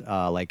environment.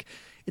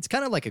 It's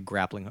kind of like a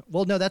grappling.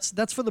 Well, no,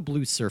 that's for the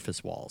blue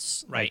surface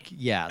walls. Right.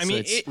 I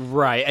mean,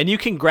 right, and you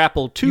can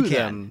grapple to You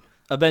them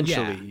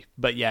eventually, Yeah.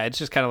 but yeah, it's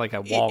just kind of like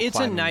a wall. It's a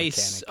climbing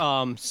nice,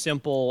 mechanic.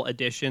 simple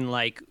addition.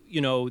 Like,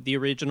 the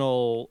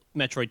original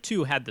Metroid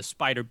 2 had the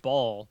spider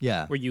ball,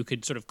 Yeah. where you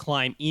could sort of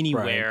climb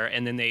anywhere,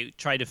 and then they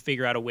tried to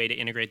figure out a way to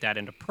integrate that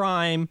into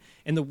Prime.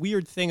 And the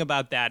weird thing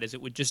about that is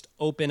it would just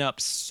open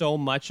up so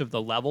much of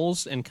the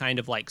levels and kind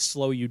of like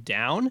slow you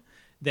down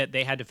that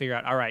they had to figure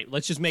out, all right,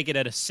 let's just make it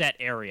at a set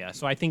area.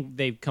 So I think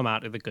they've come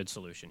out with a good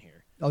solution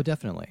here. Oh,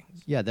 definitely.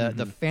 Yeah,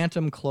 the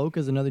Phantom Cloak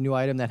is another new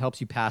item that helps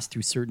you pass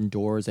through certain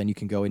doors, and you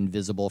can go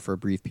invisible for a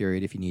brief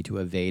period if you need to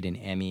evade an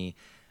enemy.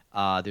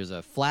 There's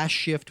a Flash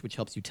Shift, which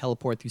helps you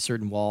teleport through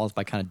certain walls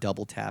by kind of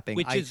double tapping.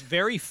 Which is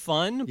very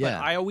fun, but Yeah.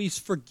 I always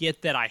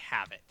forget that I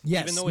have it.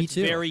 Yes, even though me it's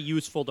too. very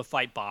useful to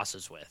fight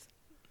bosses with.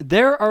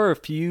 There are a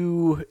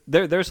few.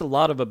 There's a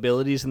lot of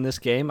abilities in this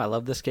game. I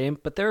love this game,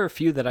 but there are a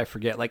few that I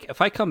forget. Like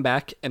if I come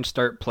back and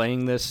start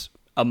playing this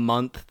a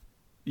month,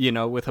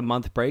 with a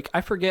month break,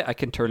 I forget I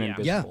can turn Yeah.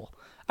 invisible.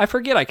 I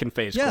forget I can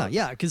phase. Yeah, close.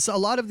 yeah, because a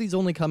lot of these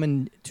only come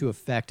into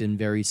effect in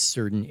very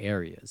certain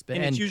areas. But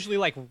And it's usually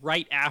like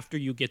right after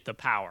you get the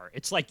power.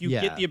 It's like you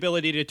Yeah. get the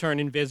ability to turn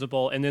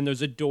invisible, and then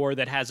there's a door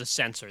that has a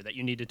sensor that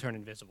you need to turn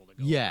invisible to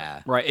go.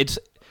 yeah, Right.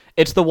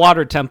 It's the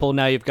water temple.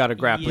 Now you've got a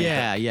grappling.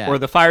 Yeah, hook. yeah. Or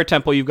the fire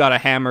temple. You've got a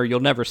hammer. You'll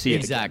never see it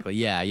again. exactly.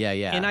 Yeah.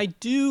 And I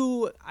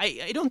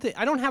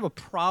don't have a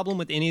problem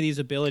with any of these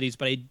abilities,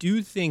 but I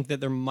do think that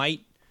there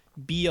might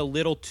be a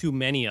little too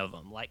many of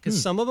them. Like,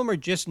 because some of them are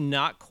just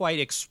not quite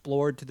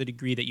explored to the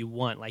degree that you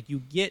want. Like, you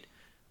get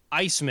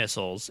ice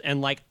missiles,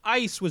 and like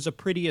ice was a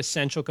pretty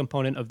essential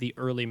component of the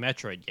early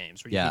Metroid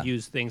games, where you Yeah. could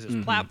use things as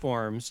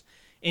platforms.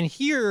 And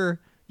here,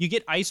 you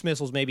get ice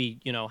missiles maybe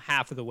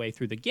half of the way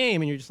through the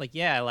game, and you're just like,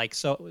 yeah, like,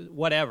 so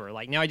whatever.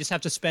 Like, now I just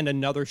have to spend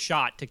another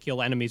shot to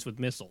kill enemies with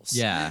missiles.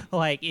 Yeah.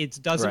 Like, it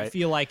doesn't Right.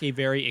 feel like a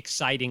very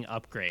exciting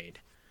upgrade.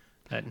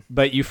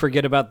 But you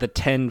forget about the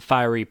 10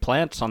 fiery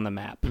plants on the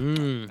map.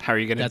 How are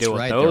you going to That's deal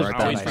right. with there those? are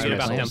I always spicy forget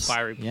about them plants.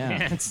 fiery Yeah,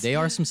 plants. they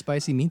are some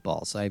spicy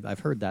meatballs. I've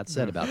heard that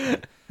said about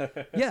them.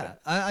 Yeah,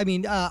 I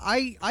mean,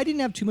 I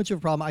didn't have too much of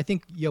a problem. I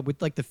think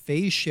with like the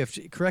phase shift.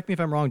 Correct me if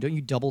I'm wrong. Don't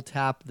you double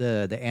tap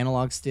the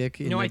analog stick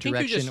in No, the I think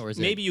direction, you just or is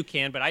maybe you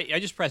can, but I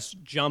just press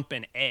jump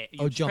and A.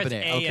 You just jump press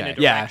and A, A in a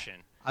okay. Yeah. direction.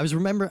 I was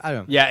remember. I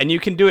don't know. Yeah, and you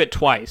can do it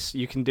twice.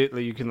 You can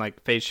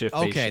like phase shift.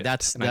 Phase Okay, shift.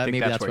 that's- And I that- think maybe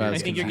that's what what I you're I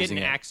was think you're confusing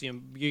getting it.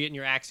 Axiom. You're getting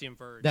your Axiom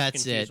verge.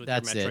 That's confused it, with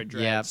that's your it. Metroid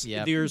Yep, Dreads.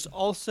 yep. There's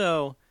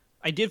also,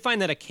 I did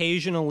find that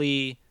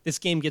occasionally this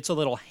game gets a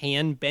little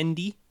hand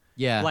bendy.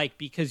 Yeah. Like,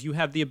 because you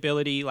have the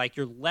ability, like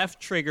your left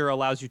trigger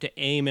allows you to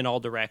aim in all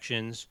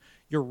directions.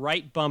 Your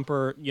right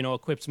bumper,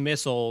 equips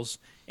missiles,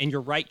 and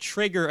your right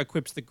trigger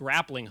equips the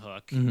grappling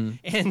hook. Mm-hmm.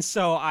 And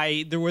so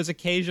there was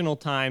occasional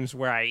times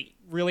where I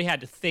really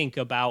had to think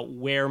about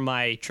where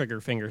my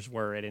trigger fingers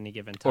were at any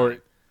given time. Or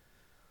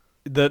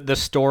the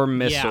storm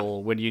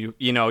missile when you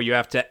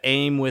have to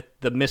aim with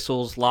the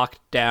missiles locked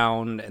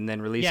down and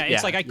then release. Yeah,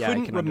 it's like I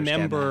couldn't can understand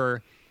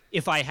remember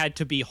if I had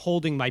to be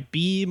holding my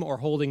beam or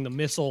holding the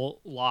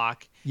missile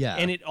lock. Yeah.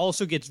 And it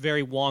also gets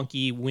very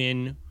wonky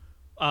when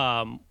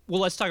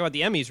let's talk about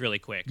the Emmys really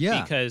quick.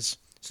 Yeah. Because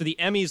so the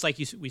Emmys, like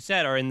we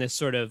said, are in this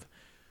sort of,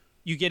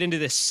 you get into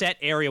this set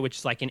area, which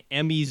is like an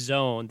Emmy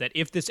zone, that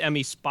if this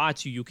Emmy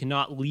spots you, you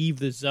cannot leave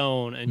the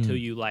zone until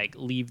you like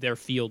leave their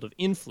field of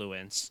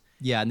influence.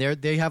 Yeah, and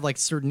they have like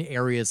certain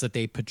areas that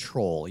they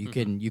patrol. You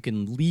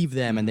can leave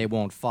them and they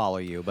won't follow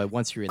you, but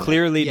once you're in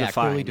Clearly there,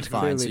 defined. clearly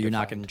defined, Clearly so you're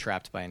not defined. getting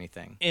trapped by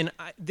anything. And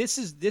this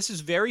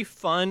is very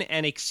fun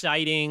and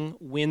exciting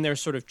when they're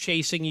sort of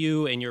chasing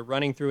you and you're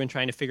running through and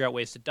trying to figure out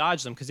ways to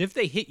dodge them. Because if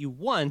they hit you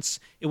once,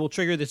 it will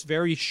trigger this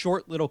very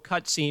short little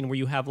cutscene where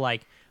you have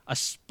like a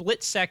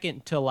split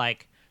second to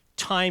like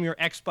time your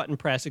X button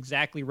press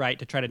exactly right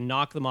to try to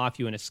knock them off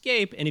you and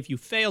escape. And if you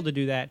fail to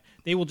do that,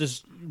 they will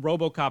just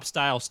RoboCop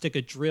style stick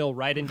a drill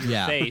right into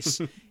your face.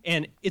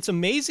 And it's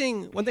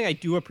amazing. One thing I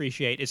do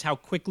appreciate is how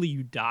quickly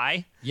you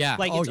die. Yeah.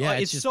 Like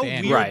it's just so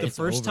banned. weird Right. the It's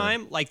first over.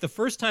 time. Like the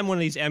first time one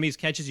of these Emmys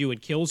catches you and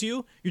kills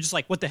you, you're just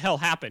like, what the hell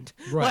happened?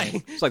 Right.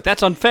 Like, It's like,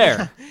 that's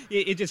unfair.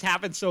 it just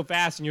happens so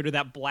fast, and you're to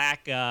that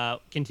black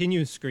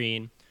continue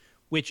screen,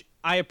 which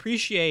I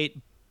appreciate,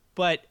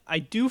 but I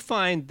do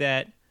find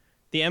that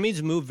the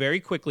Emmys move very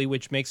quickly,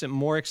 which makes it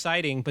more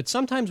exciting. But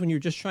sometimes when you're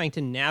just trying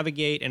to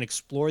navigate and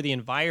explore the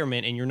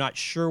environment and you're not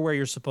sure where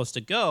you're supposed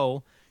to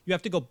go, you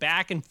have to go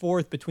back and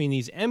forth between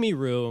these Emmy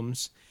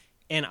rooms.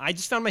 And I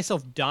just found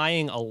myself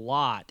dying a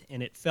lot,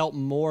 and it felt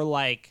more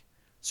like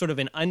sort of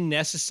an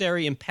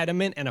unnecessary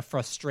impediment and a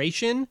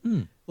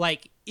frustration.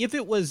 Like if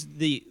it was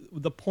the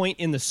point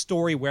in the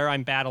story where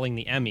I'm battling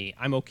the Emmy,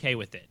 I'm okay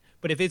with it.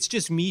 But if it's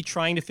just me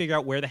trying to figure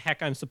out where the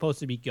heck I'm supposed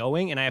to be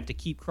going and I have to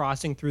keep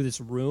crossing through this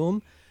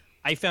room,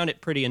 I found it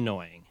pretty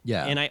annoying.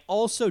 Yeah. And I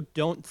also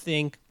don't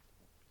think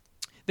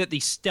that the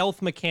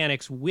stealth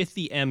mechanics with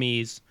the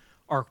Emmys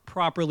are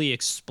properly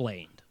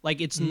explained. Like,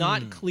 it's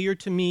not clear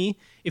to me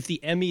if the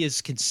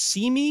Emmys can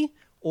see me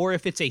or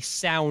if it's a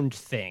sound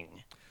thing.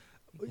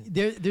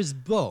 There's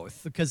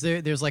both, because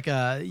there's like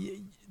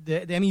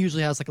the Emmy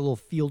usually has like a little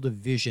field of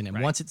vision,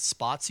 and once it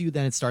spots you,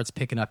 then it starts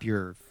picking up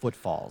your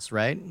footfalls,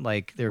 right?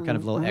 Like they're kind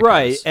of little echoes.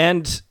 Right,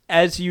 and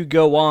as you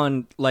go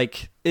on,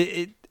 like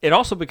it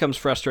also becomes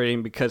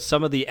frustrating because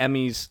some of the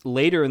Emmys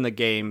later in the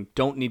game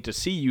don't need to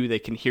see you; they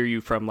can hear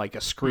you from like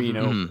a screen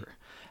over,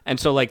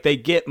 and so like they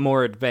get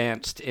more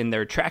advanced in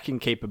their tracking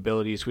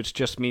capabilities, which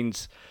just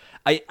means,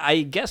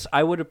 I guess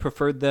I would have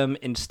preferred them,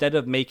 instead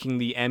of making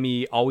the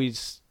Emmy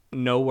always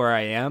know where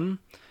I am,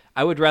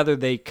 I would rather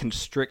they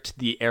constrict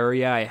the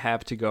area I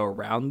have to go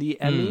around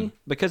the Emmy,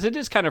 because it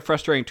is kind of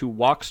frustrating to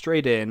walk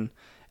straight in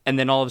and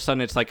then all of a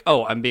sudden it's like,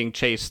 oh, I'm being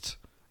chased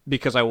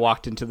because I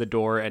walked into the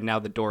door and now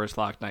the door is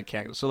locked and I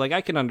can't. So like I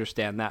can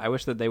understand that. I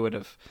wish that they would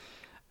have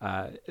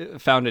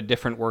found a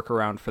different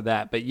workaround for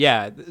that. But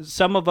yeah,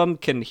 some of them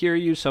can hear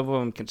you, some of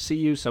them can see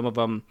you, some of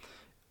them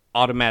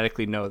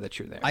automatically know that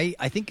you're there.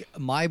 I think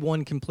my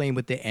one complaint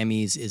with the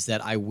Emmys is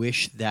that I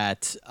wish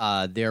that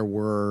there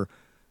were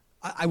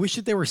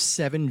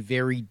 7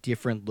 very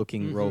different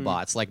looking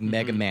robots, like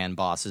Mega Man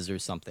bosses or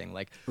something.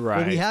 Like what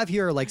we Right. have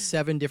here are like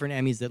 7 different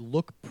Emmys that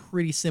look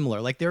pretty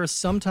similar. Like there are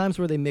some times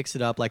where they mix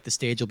it up, like the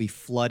stage will be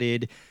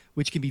flooded,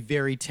 which can be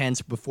very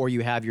tense before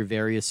you have your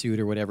Varia suit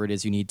or whatever it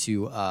is you need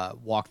to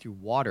walk through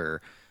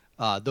water.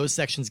 Those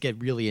sections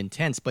get really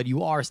intense, but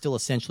you are still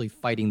essentially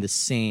fighting the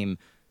same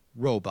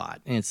robot,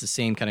 and it's the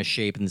same kind of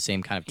shape and the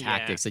same kind of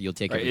tactics that you'll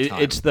take every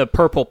time. It's the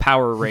purple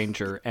Power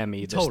Ranger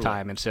Emmy this Totally.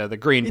 time instead of the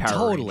green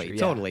Power Ranger. Yeah.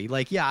 Totally.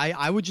 Like, yeah,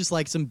 I would just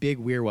like some big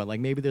weird one. Like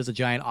maybe there's a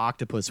giant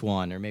octopus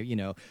one, or maybe,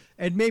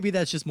 and maybe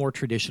that's just more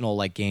traditional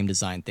like game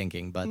design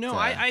thinking. But No,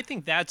 I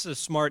think that's a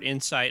smart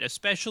insight,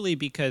 especially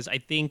because I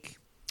think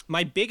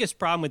my biggest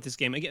problem with this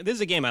game, again, this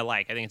is a game I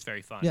like. I think it's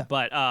very fun. Yeah.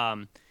 But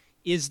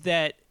is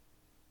that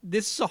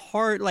this is a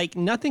hard, like,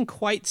 nothing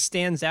quite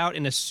stands out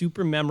in a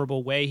super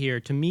memorable way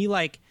here. To me,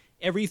 like,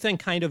 everything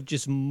kind of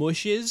just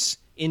mushes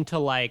into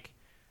like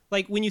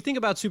when you think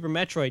about Super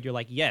Metroid, you're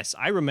like, yes,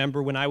 I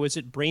remember when I was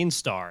at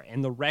Brainstar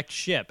and the wrecked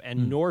ship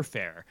and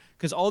Norfair,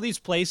 because all these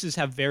places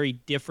have very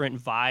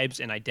different vibes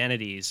and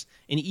identities.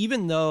 And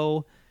even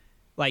though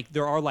like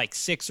there are like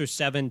 6 or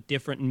 7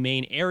 different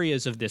main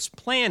areas of this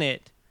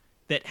planet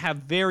that have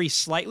very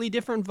slightly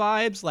different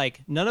vibes,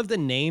 like none of the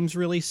names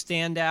really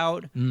stand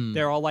out.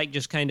 They're all like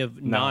just kind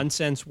of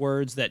nonsense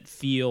words that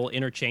feel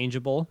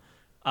interchangeable.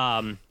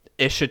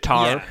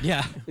 Ishitar.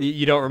 yeah,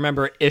 You don't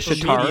remember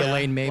Ishitar? the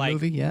Elaine May like-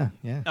 movie. Yeah.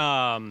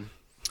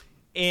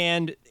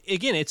 And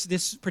again, it's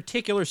this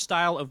particular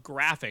style of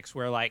graphics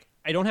where like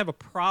I don't have a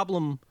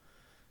problem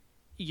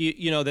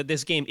you know that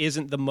this game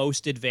isn't the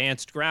most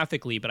advanced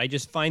graphically, but I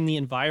just find the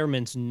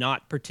environments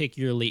not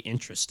particularly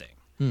interesting.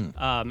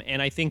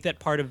 And I think that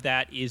part of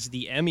that is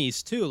the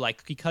Emmys too.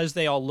 Like, because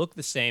they all look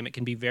the same, it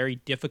can be very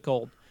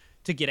difficult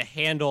to get a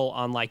handle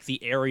on like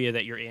the area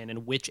that you're in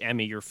and which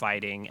Emmy you're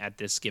fighting at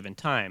this given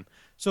time.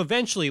 So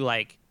eventually,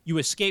 like, you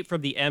escape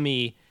from the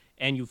Emmy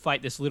and you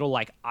fight this little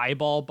like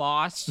eyeball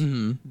boss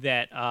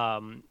that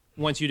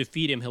once you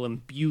defeat him, he'll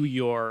imbue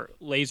your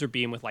laser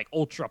beam with like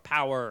ultra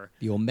power.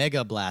 The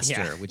Omega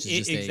Blaster, which is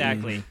just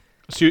exactly.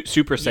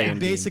 Super Saiyan. beam.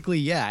 basically,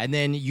 yeah. And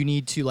then you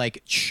need to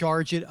like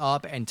charge it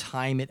up and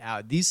time it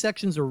out. These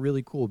sections are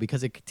really cool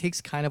because it takes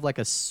kind of like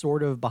a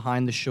sort of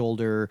behind the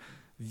shoulder,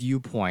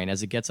 viewpoint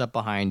as it gets up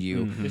behind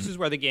you. This is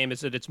where the game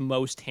is at its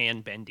most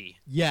hand bendy.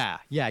 Yeah,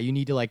 you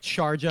need to like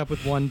charge up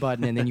with one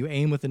button and then you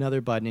aim with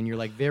another button and you're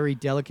like very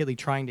delicately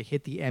trying to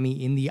hit the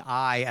Emmy in the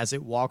eye as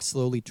it walks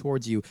slowly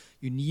towards you.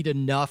 You need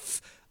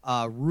enough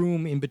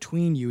room in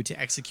between you to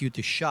execute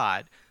the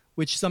shot,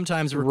 which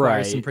sometimes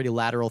requires some pretty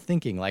lateral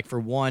thinking. Like for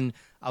one,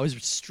 I was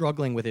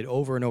struggling with it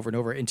over and over and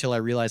over until I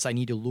realized I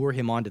need to lure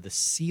him onto the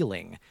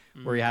ceiling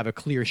where you have a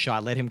clear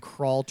shot, let him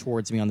crawl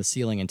towards me on the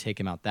ceiling and take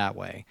him out that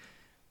way.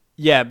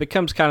 Yeah, it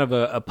becomes kind of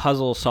a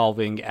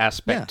puzzle-solving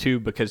aspect, too,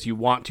 because you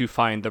want to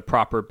find the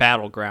proper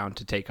battleground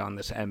to take on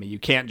this Emmy. You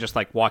can't just,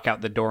 like, walk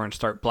out the door and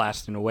start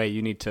blasting away.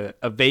 You need to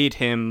evade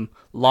him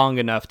long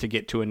enough to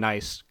get to a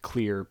nice,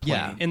 clear plane.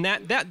 Yeah. And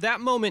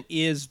that moment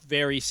is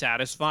very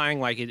satisfying.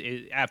 Like,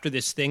 after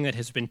this thing that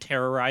has been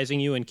terrorizing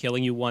you and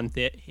killing you one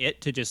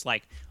hit to just,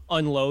 like,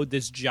 unload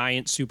this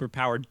giant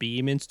superpowered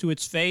beam into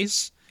its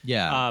face.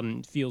 Yeah.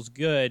 Feels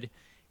good.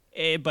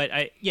 But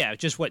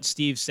just what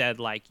Steve said,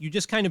 like you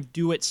just kind of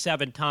do it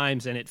 7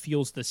 times and it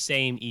feels the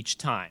same each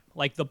time.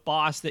 Like the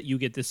boss that you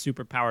get this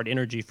superpowered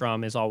energy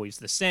from is always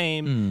the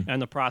same,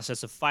 and the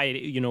process of fight,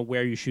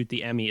 where you shoot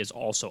the Emmy is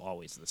also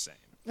always the same.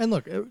 And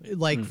look,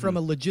 like from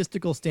a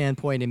logistical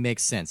standpoint, it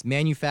makes sense.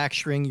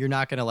 Manufacturing, you're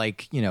not going to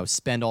like,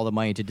 spend all the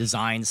money to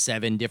design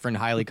 7 different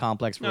highly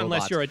complex robots.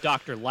 Unless you're a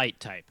Dr. Light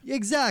type.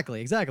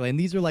 Exactly. And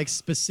these are like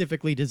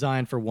specifically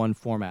designed for one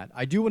format.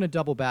 I do want to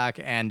double back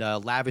and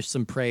lavish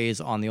some praise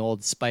on the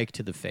old spike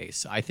to the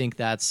face. I think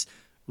that's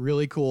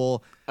really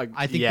cool.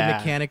 I think the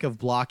mechanic of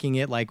blocking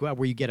it, like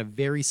where you get a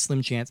very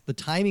slim chance, the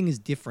timing is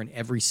different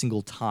every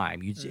single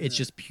time. It's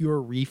just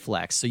pure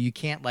reflex. So you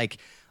can't like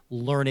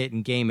learn it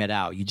and game it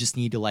out. You just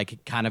need to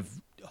like kind of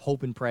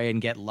hope and pray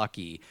and get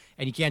lucky.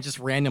 And you can't just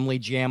randomly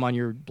jam on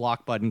your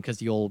block button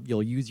because you'll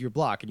use your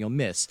block and you'll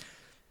miss.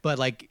 But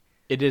like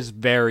it is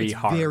very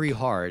hard. Very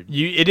hard.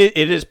 It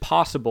is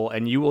possible,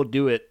 and you will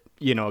do it,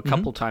 a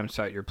couple times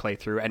throughout your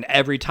playthrough, and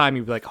every time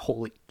you'll be like,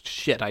 "Holy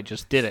shit, I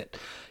just did it!"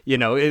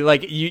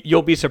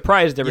 You'll be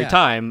surprised every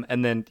time,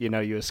 and then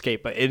you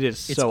escape. But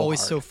it's always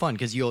hard. so fun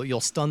because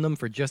you'll stun them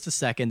for just a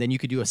second, then you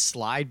could do a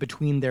slide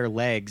between their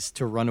legs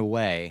to run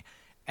away.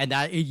 And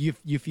that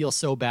you feel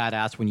so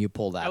badass when you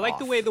pull that I like off.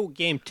 the way the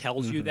game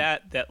tells you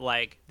that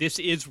like this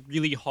is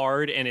really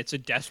hard and it's a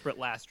desperate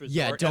last resort.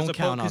 Yeah, don't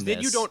count on this. Because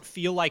then you don't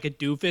feel like a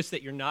doofus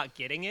that you're not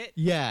getting it.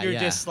 Yeah, You're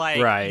just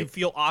like, you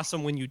feel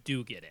awesome when you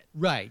do get it.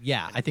 Right,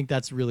 yeah. I think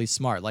that's really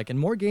smart. Like, and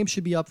more games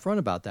should be upfront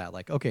about that.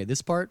 Like, okay,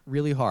 this part,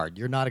 really hard.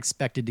 You're not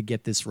expected to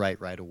get this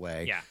right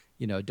away.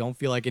 Yeah. Don't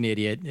feel like an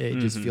idiot.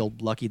 Just feel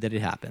lucky that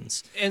it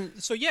happens. And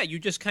so, you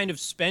just kind of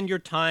spend your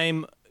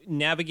time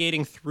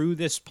navigating through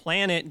this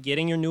planet,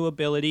 getting your new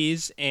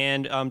abilities,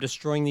 and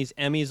destroying these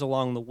Emmys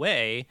along the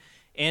way.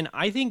 And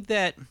I think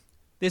that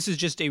this is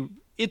just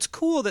it's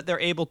cool that they're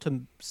able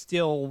to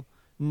still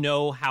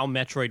know how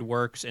Metroid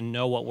works and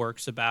know what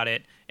works about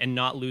it and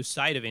not lose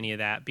sight of any of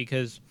that,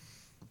 because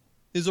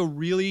it's a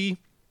really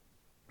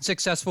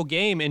successful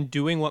game in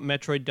doing what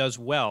Metroid does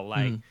well.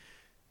 Like,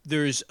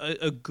 there's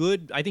a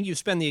good, I think you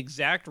spend the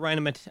exact right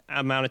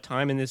amount of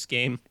time in this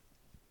game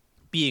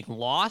being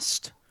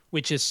lost,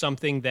 which is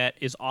something that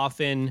is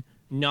often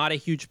not a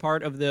huge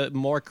part of the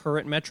more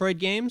current Metroid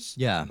games.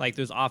 Yeah. Like,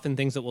 there's often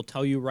things that will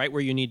tell you right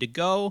where you need to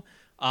go.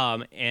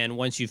 And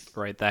once you've...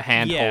 Right, the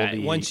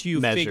hand-holdy once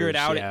you measures, figure it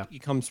out, it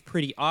becomes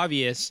pretty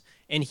obvious.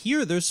 And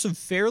here, there's some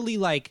fairly,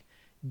 like,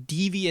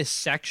 devious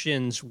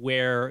sections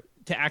where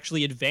to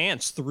actually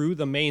advance through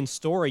the main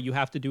story, you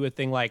have to do a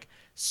thing like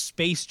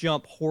space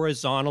jump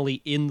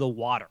horizontally in the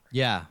water.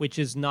 Yeah. Which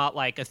is not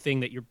like a thing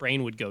that your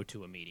brain would go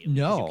to immediately.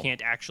 No. You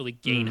can't actually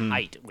gain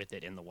height with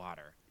it in the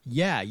water.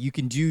 Yeah, you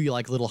can do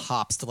like little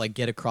hops to like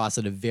get across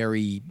at a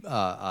very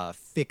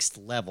fixed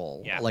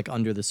level, like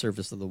under the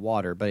surface of the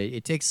water. But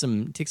it takes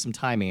some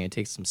timing and it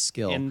takes some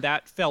skill. And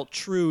that felt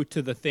true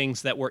to the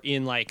things that were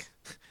in like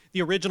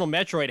the original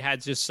Metroid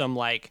had just some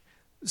like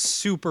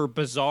super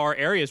bizarre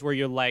areas where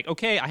you're like,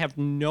 okay, I have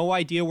no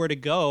idea where to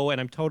go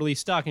and I'm totally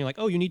stuck. And you're like,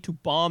 oh, you need to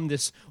bomb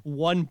this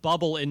one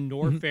bubble in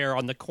Norfair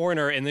on the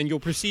corner, and then you'll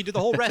proceed to the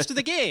whole rest of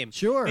the game.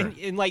 Sure.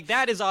 And like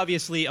that is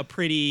obviously a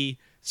pretty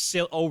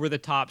over the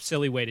top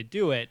silly way to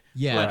do it.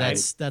 Yeah,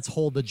 that's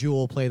hold the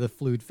jewel, play the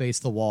flute, face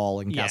the wall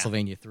in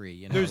Castlevania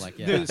 3.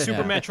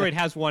 Super Metroid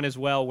has one as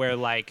well where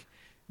like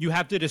you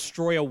have to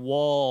destroy a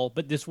wall,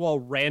 but this wall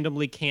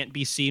randomly can't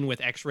be seen with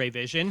X-ray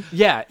vision.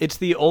 Yeah, it's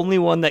the only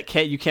one that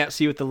you can't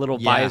see with the little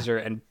visor.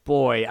 And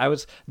boy, I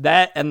was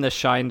that and the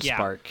shine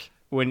spark.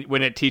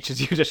 When it teaches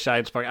you to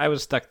shine spark, I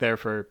was stuck there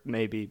for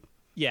maybe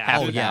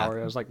half an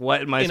hour. I was like, what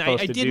am I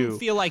supposed to do? I didn't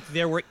feel like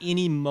there were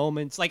any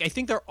moments. Like, I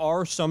think there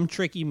are some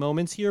tricky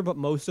moments here, but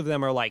most of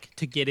them are like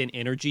to get an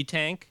energy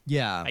tank.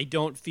 Yeah. I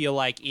don't feel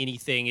like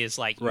anything is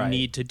like you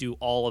need to do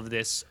all of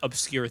this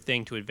obscure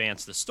thing to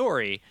advance the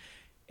story.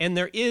 And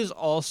there is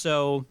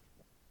also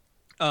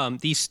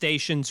these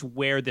stations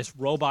where this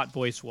robot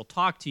voice will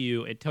talk to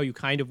you and tell you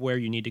kind of where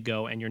you need to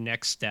go and your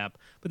next step,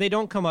 but they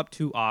don't come up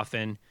too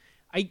often.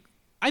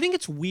 I think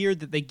it's weird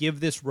that they give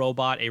this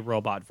robot a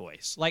robot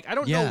voice. Like, I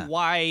don't know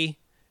why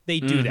they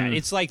do that.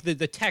 It's like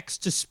the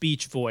text to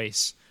speech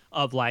voice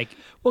of like.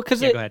 Well,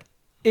 because go ahead.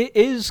 it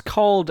is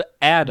called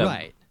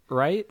Adam,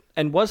 Right.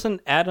 And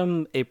wasn't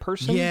Adam a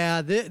person?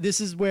 Yeah,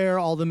 this is where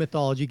all the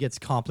mythology gets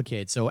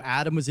complicated. So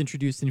Adam was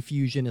introduced in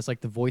Fusion as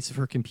like the voice of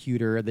her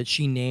computer that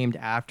she named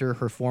after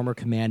her former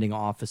commanding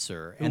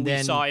officer. And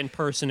we saw in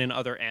person in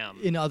Other M.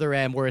 In Other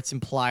M, where it's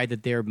implied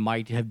that there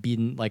might have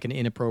been like an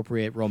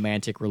inappropriate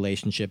romantic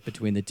relationship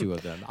between the two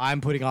of them.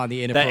 I'm putting on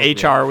the inappropriate.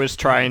 That HR was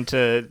trying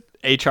to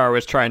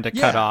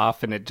cut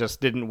off, and it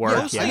just didn't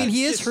work. I mean,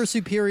 he is her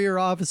superior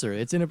officer.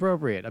 It's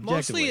inappropriate, objectively.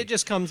 Mostly it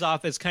just comes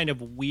off as kind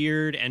of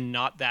weird and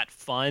not that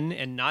fun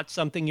and not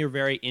something you're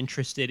very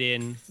interested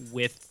in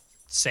with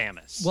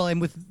Samus. Well, and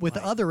with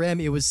Other M,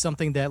 it was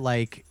something that,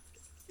 like,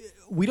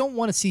 we don't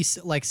want to see,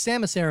 like,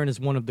 Samus Aran is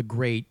one of the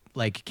great,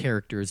 like,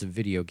 characters of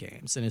video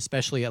games, and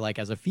especially, like,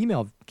 as a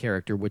female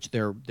character, which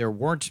there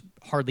weren't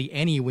hardly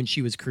any when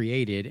she was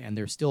created, and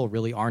there still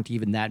really aren't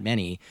even that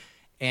many.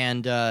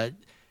 And,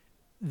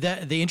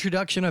 the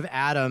introduction of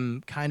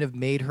Adam kind of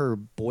made her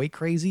boy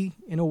crazy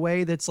in a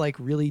way that's like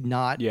really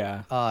not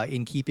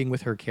in keeping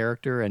with her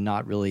character and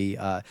not really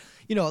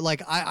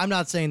like I'm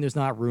not saying there's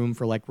not room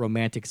for like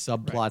romantic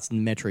subplots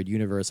in the Metroid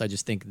universe. I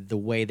just think the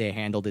way they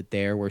handled it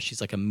there, where she's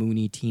like a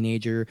moony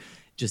teenager,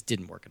 just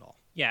didn't work at all.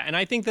 Yeah, and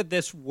I think that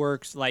this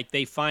works. Like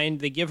they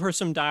give her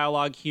some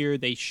dialogue here.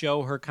 They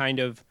show her kind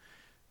of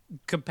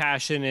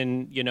compassion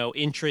and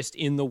interest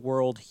in the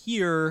world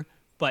here,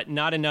 but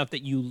not enough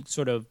that you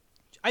sort of.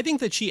 I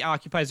think that she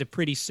occupies a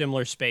pretty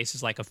similar space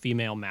as like a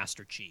female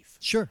Master Chief.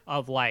 Sure.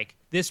 Of like,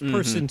 this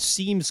person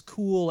seems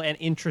cool and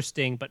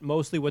interesting, but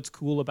mostly what's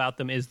cool about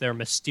them is they're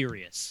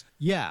mysterious.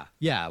 Yeah.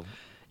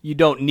 You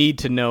don't need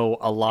to know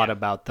a lot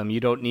about them. You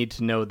don't need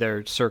to know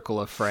their circle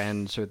of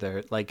friends or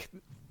their, like,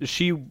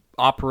 she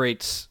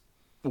operates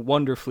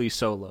wonderfully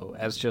solo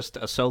as just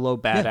a solo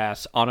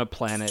badass on a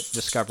planet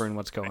discovering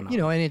what's going on.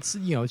 And it's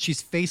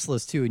she's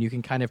faceless too, and you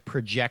can kind of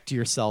project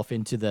yourself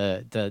into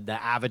the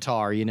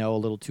avatar, a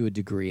little to a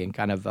degree, and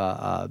kind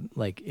of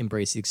like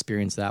embrace the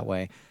experience that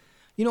way.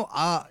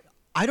 I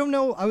don't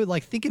know. I would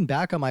like thinking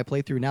back on my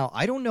playthrough now.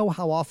 I don't know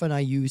how often I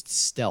used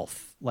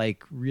stealth,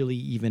 like really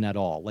even at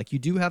all. Like you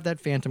do have that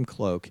phantom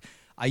cloak.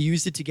 I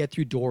used it to get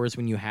through doors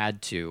when you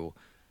had to,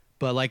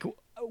 but like.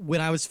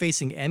 When I was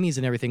facing Emmys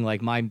and everything, like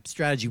my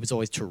strategy was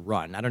always to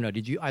run. I don't know.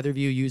 Did either of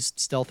you use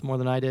stealth more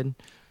than I did?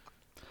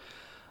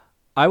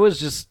 I was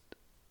just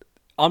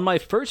on my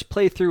first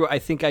playthrough. I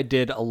think I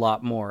did a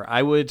lot more.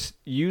 I would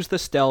use the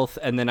stealth,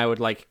 and then I would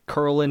like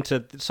curl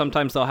into.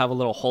 Sometimes they'll have a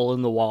little hole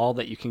in the wall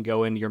that you can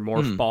go in your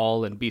morph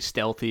ball and be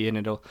stealthy, and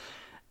it'll.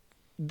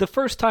 The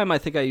first time, I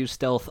think I used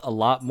stealth a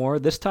lot more.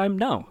 This time,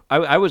 no.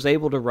 I was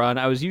able to run.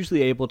 I was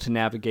usually able to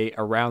navigate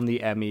around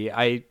the Emmy.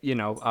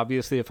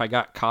 Obviously, if I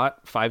got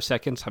caught 5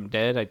 seconds, I'm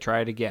dead. I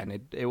try it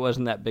again. It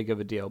wasn't that big of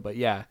a deal. But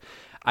yeah,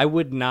 I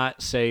would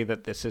not say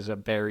that this is a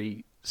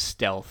very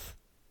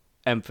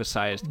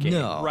stealth-emphasized game.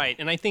 No. Right,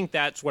 and I think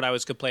that's what I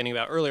was complaining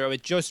about earlier.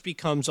 It just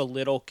becomes a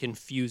little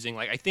confusing.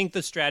 Like, I think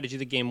the strategy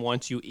the game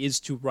wants you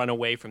is to run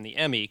away from the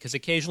Emmy, because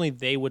occasionally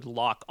they would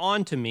lock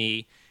on to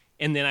me,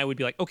 and then I would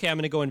be like, okay, I'm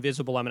going to go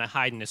invisible. I'm going to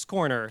hide in this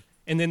corner.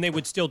 And then they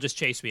would still just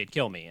chase me and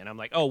kill me. And I'm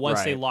like,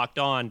 once they locked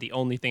on, the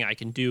only thing I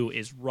can do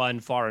is run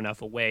far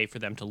enough away for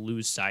them to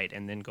lose sight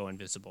and then go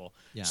invisible.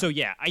 Yeah. So,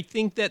 yeah, I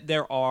think that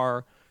there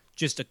are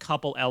just a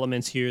couple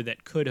elements here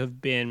that could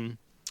have been,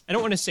 I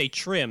don't want to say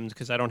trimmed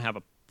because I don't have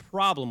a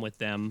problem with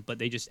them, but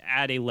they just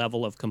add a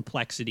level of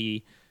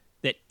complexity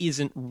that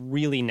isn't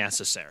really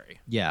necessary.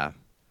 Yeah.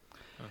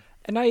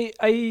 And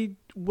I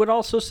would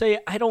also say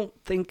I don't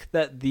think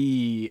that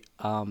the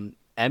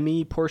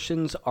Emmy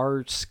portions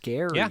are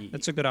scary. Yeah,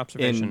 that's a good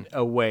observation. In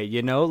a way,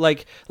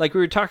 like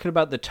we were talking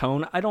about the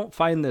tone. I don't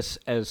find this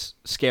as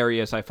scary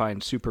as I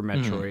find Super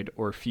Metroid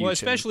or Fusion. Well,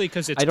 especially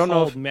because it's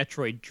called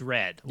Metroid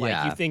Dread.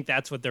 Like you think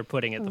that's what they're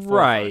putting at the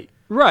forefront.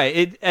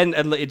 Right. And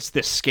it's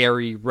this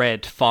scary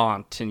red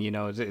font, and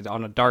it's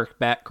on a dark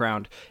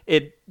background.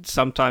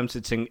 Sometimes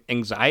it's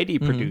anxiety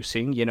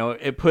producing.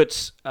 It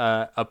puts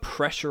a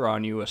pressure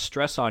on you, a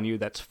stress on you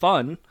that's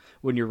fun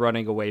when you're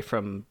running away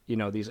from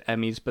these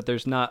Emmys, but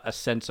there's not a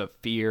sense of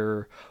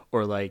fear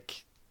or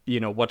like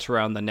what's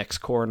around the next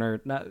corner.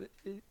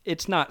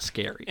 It's not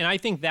scary. And I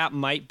think that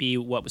might be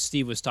what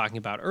Steve was talking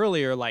about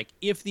earlier. Like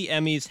if the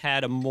Emmys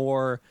had a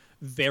more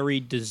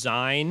varied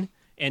design.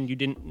 And you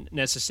didn't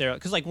necessarily,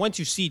 because like once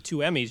you see two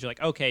Emmys, you're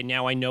like, okay,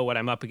 now I know what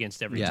I'm up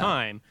against every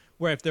time.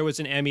 Where if there was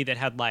an Emmy that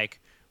had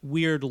like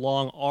weird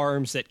long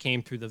arms that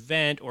came through the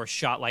vent or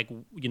shot like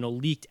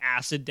leaked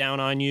acid down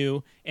on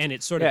you, and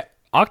it sort of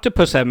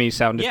Octopus Emmy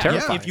sounded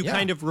terrifying. If you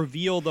kind of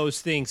reveal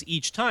those things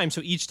each time, so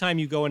each time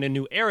you go in a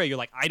new area, you're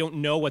like, I don't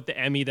know what the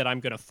Emmy that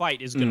I'm going to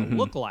fight is going to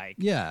look like.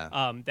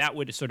 Yeah, that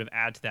would sort of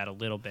add to that a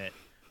little bit.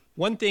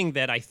 One thing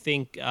that I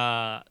think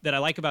that I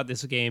like about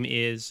this game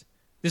is.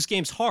 This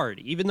game's hard,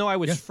 even though I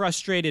was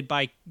frustrated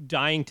by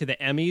dying to the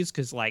Emmys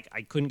because, like,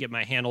 I couldn't get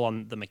my handle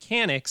on the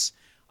mechanics.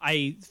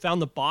 I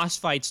found the boss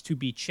fights to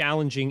be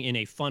challenging in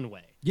a fun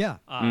way. Yeah.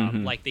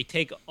 Like they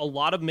take a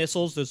lot of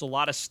missiles. There's a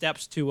lot of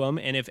steps to them,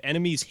 and if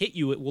enemies hit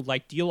you, it will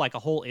like deal like a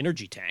whole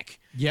energy tank.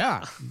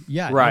 Yeah,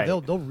 yeah, no, Right.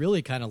 they'll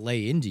really kind of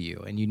lay into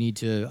you, and you need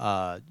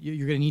to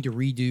you're going to need to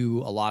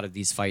redo a lot of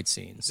these fight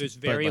scenes. There's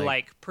But, very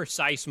like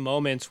precise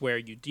moments where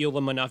you deal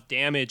them enough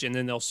damage, and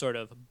then they'll sort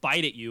of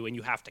bite at you, and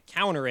you have to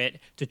counter it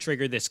to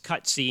trigger this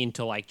cutscene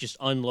to like just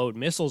unload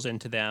missiles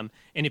into them.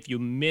 And if you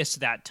miss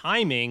that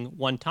timing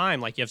one time,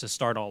 like you have to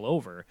start all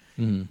over.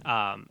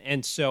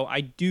 And so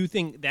I do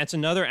think that's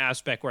another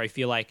aspect where I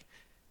feel like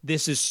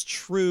this is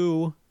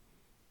true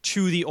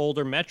to the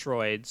older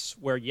Metroids,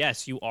 where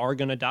yes, you are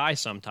gonna die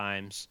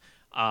sometimes,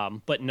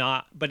 but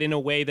in a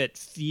way that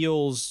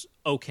feels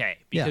okay,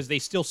 because they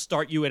still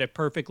start you at a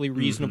perfectly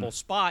reasonable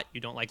spot.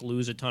 You don't like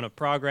lose a ton of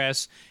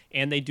progress,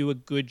 and they do a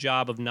good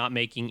job of not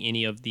making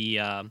any of the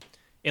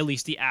at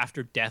least the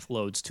after death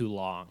loads too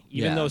long.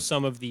 Even though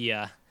some of the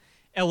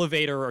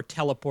elevator or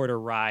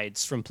teleporter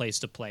rides from place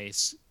to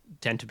place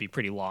tend to be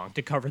pretty long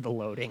to cover the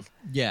loading.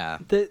 yeah,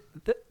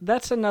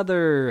 That's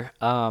another,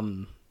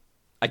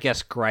 I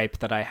guess, gripe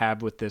that I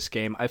have with this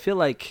game. I feel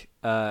like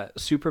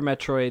Super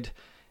Metroid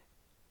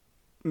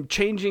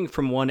changing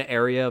from one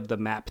area of the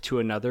map to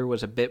another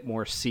was a bit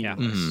more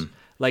seamless.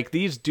 Like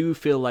these do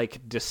feel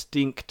like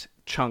distinct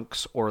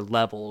chunks or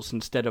levels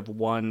instead of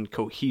one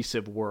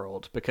cohesive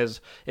world,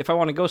 because if I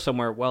want to go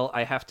somewhere, well,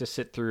 I have to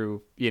sit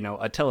through,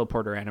 a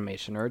teleporter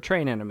animation or a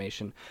train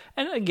animation.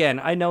 And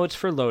again, I know it's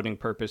for loading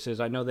purposes.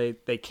 I know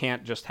they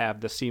can't just have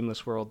the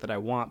seamless world that I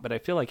want, but I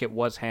feel like it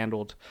was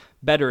handled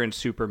better in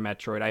Super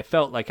Metroid. I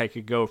felt like I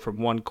could go from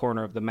one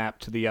corner of the map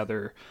to the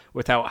other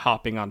without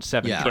hopping on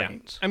 7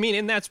 trains. I mean,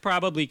 and that's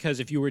probably because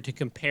if you were to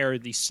compare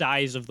the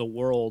size of the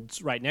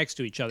worlds right next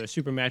to each other,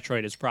 Super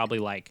Metroid is probably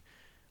like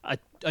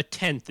a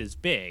tenth as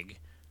big.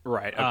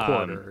 Right, a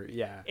quarter,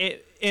 yeah.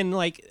 And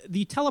like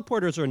the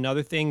teleporters are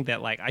another thing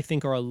that like I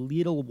think are a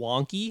little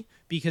wonky,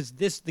 because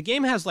the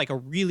game has like a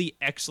really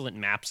excellent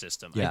map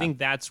system. I think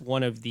that's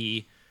one of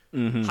the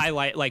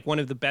highlight, like one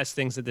of the best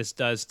things that this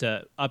does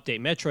to update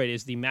Metroid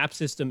is the map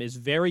system is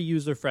very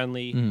user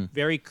friendly,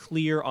 very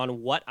clear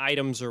on what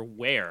items are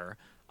where.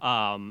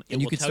 and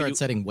you can start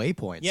setting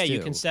waypoints. Yeah, too. you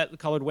can set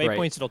colored waypoints.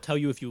 Right. It'll tell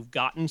you if you've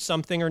gotten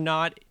something or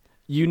not.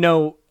 You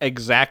know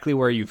exactly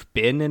where you've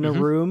been in a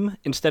room,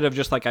 instead of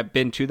just like, I've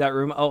been to that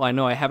room. Oh, I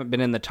know I haven't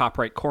been in the top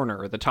right corner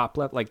or the top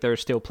left. Like, there are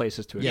still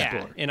places to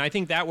explore. And I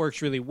think that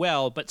works really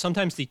well. But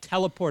sometimes the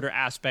teleporter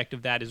aspect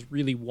of that is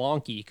really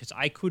wonky, because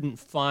I couldn't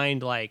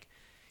find, like,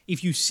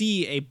 if you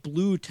see a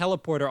blue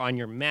teleporter on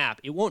your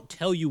map, it won't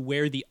tell you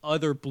where the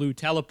other blue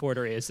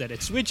teleporter is that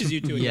it switches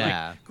you to. And you're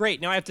like,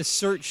 great, now I have to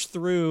search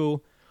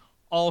through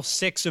all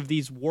 6 of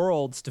these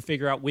worlds to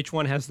figure out which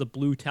one has the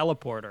blue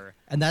teleporter.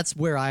 And that's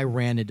where I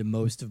ran into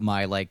most of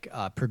my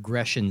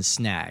progression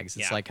snags.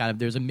 It's like kind of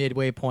there's a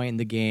midway point in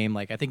the game.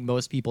 Like I think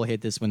most people hit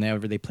this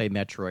whenever they play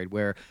Metroid,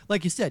 where,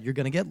 like you said, you're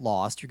going to get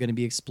lost. You're going to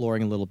be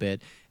exploring a little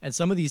bit, and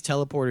some of these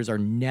teleporters are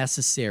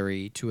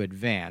necessary to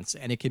advance,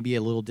 and it can be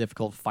a little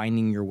difficult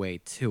finding your way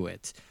to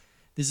it.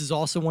 This is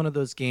also one of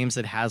those games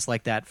that has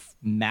like that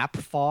map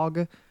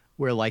fog,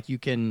 where like you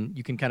can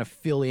kind of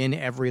fill in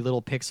every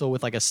little pixel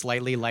with like a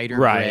slightly lighter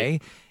gray.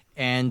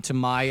 And to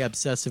my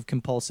obsessive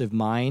compulsive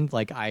mind,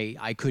 like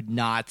I could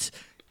not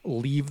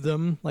leave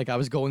them. Like I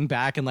was going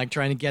back and like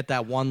trying to get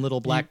that one little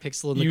black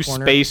pixel in the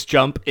corner. You space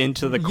jump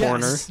into the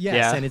corner. Yes,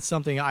 yeah. And it's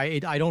something I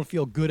don't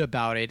feel good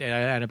about it,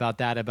 and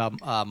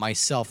about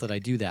myself that I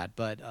do that.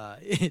 But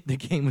the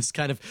game was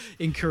kind of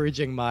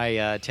encouraging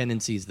my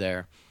tendencies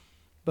there.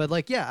 But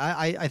like, yeah,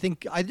 I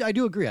think I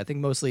do agree. I think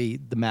mostly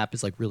the map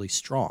is like really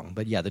strong,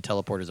 but yeah, the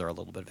teleporters are a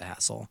little bit of a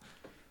hassle.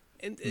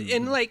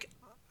 And like,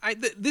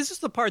 this is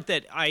the part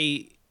that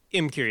I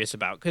am curious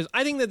about, because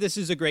I think that this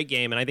is a great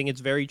game, and I think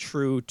it's very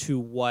true to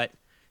what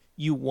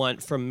you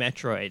want from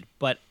Metroid.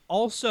 But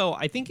also,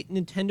 I think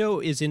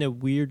Nintendo is in a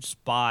weird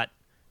spot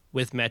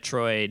with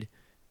Metroid,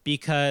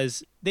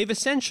 because they've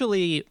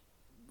essentially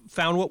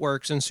found what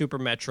works in Super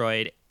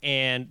Metroid,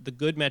 and the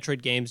good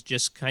Metroid games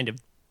just kind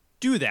of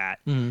do that.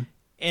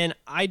 And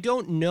I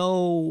don't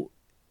know.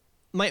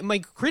 My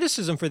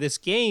criticism for this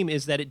game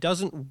is that it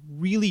doesn't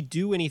really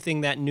do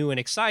anything that new and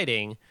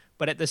exciting,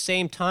 but at the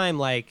same time,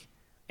 like,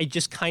 I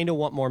just kind of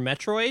want more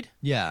Metroid.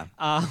 Yeah.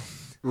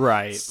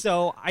 Right.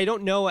 So I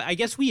don't know. I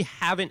guess we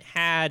haven't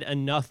had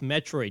enough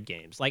Metroid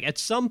games. Like at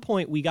some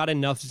point, we got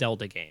enough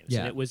Zelda games,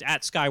 and it was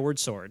at Skyward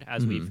Sword,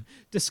 as we've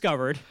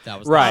discovered. That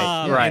was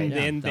right. And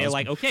then they're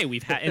like, okay,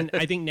 we've had, and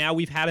I think now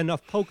we've had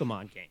enough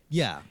Pokemon games.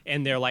 Yeah.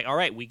 And they're like, all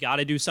right, we got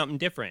to do something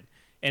different.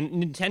 And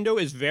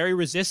Nintendo is very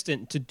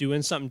resistant to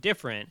doing something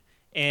different.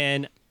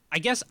 And I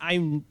guess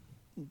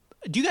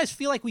do you guys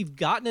feel like we've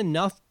gotten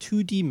enough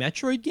 2D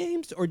Metroid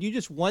games, or do you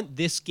just want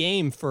this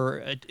game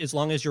for as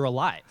long as you're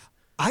alive?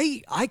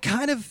 I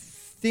kind of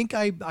think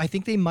I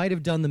think they might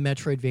have done the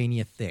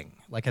Metroidvania thing.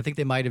 Like I think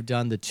they might have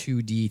done the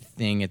 2D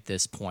thing at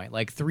this point.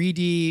 Like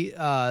 3D,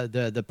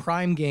 the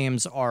Prime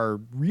games are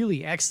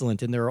really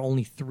excellent, and there are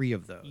only 3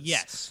 of those.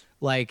 Yes.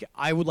 Like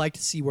I would like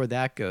to see where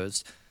that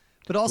goes.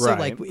 But also,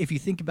 like, if you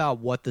think about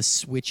what the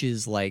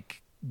Switch's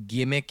like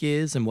gimmick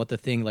is and what the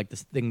thing, like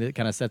this thing that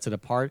kind of sets it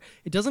apart,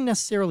 it doesn't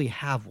necessarily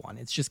have one.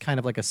 It's just kind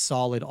of like a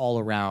solid all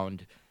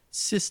around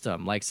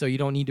system. Like, so you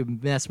don't need to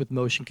mess with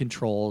motion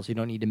controls. You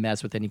don't need to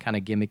mess with any kind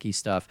of gimmicky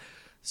stuff.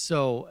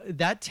 So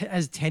that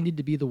has tended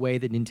to be the way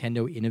that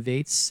Nintendo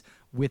innovates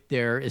with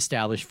their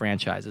established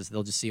franchises.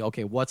 They'll just see,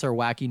 okay, what's our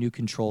wacky new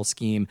control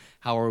scheme?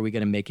 How are we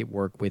going to make it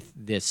work with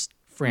this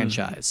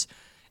franchise?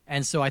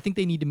 And so I think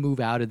they need to move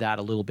out of that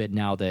a little bit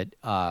now that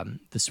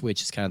the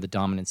Switch is kind of the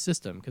dominant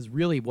system, because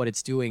really what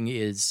it's doing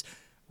is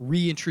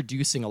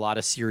reintroducing a lot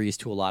of series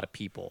to a lot of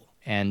people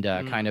and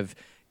kind of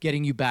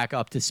getting you back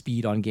up to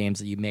speed on games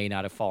that you may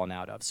not have fallen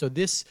out of. So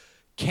this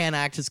can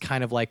act as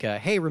kind of like a,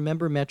 hey,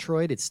 remember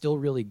Metroid? It's still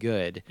really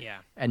good. Yeah.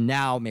 And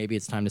now maybe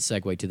it's time to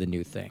segue to the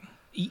new thing.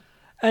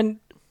 And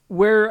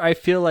where I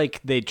feel like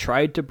they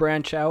tried to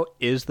branch out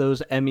is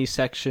those Emmy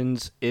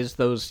sections, is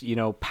those,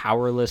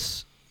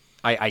 powerless,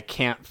 I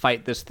can't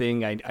fight this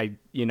thing,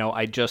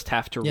 I just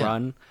have to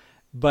run.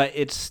 But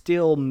it's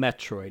still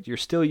Metroid. You're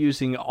still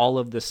using all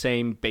of the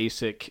same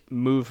basic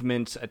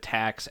movements,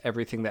 attacks,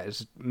 everything that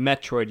is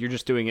Metroid. You're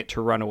just doing it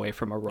to run away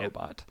from a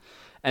robot.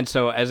 And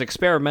so as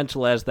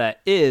experimental as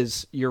that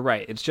is, you're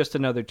right. It's just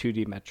another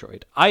 2D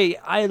Metroid.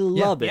 I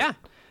love it. Yeah.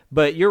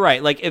 But you're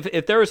right. Like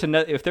if there was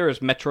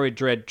Metroid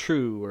Dread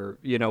True or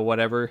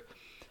whatever,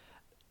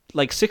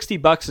 like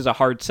 $60 is a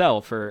hard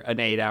sell for an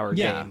 8-hour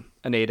game,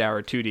 an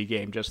 8-hour 2D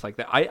game, just like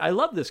that. I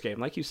love this game.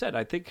 Like you said,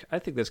 I think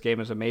this game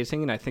is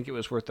amazing, and I think it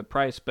was worth the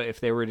price. But if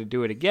they were to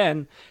do it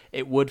again,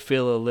 it would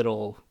feel a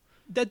little.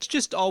 That's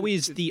just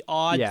always the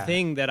odd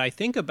thing that I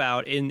think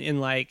about in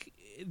like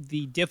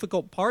the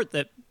difficult part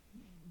that.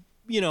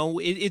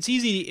 It's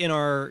easy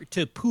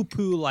to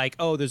poo-poo like,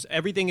 oh, there's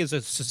everything is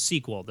a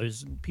sequel.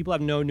 There's people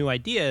have no new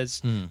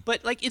ideas,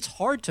 but like it's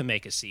hard to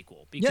make a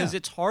sequel because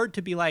it's hard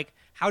to be like,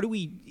 how do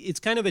we? It's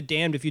kind of a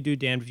damned if you do,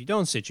 damned if you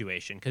don't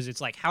situation because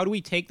it's like, how do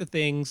we take the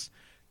things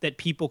that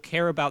people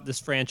care about this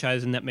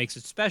franchise and that makes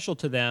it special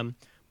to them,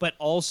 but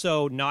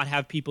also not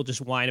have people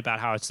just whine about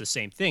how it's the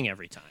same thing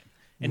every time.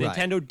 And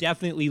Nintendo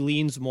definitely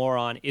leans more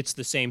on it's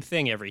the same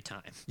thing every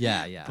time.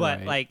 Yeah.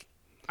 But like,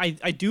 I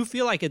do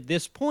feel like at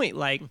this point,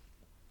 like.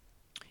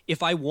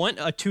 If I want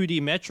a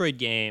 2D Metroid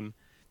game,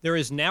 there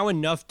is now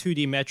enough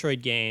 2D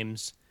Metroid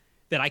games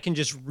that I can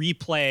just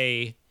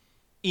replay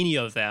any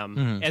of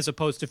them as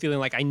opposed to feeling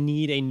like I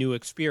need a new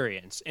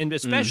experience. And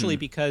especially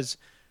because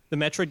the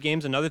Metroid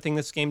games, another thing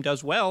this game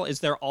does well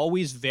is they're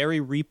always very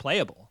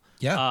replayable.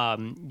 Yeah.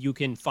 You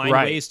can find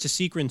ways to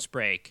sequence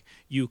break.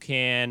 You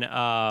can,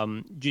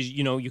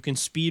 you can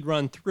speed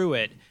run through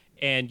it.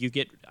 And you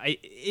get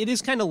it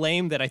is kind of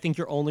lame that I think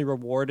your only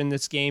reward in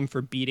this game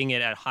for beating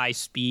it at high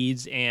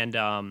speeds and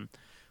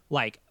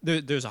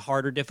there's a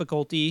harder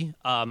difficulty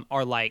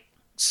are like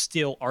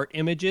still art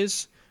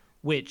images,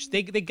 which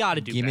they got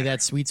to do. Give better. me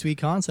that sweet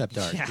concept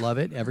art. Yeah. Love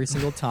it every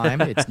single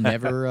time. It's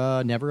never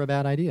a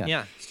bad idea.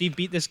 Yeah, Steve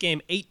beat this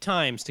game 8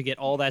 times to get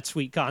all that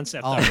sweet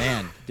concept art. Oh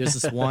man, there's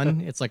this one.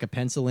 It's like a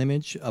pencil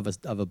image of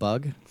a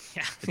bug.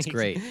 Yeah, it's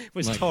great. It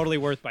was totally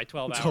worth my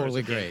 12 hours.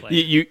 Totally great.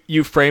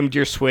 You framed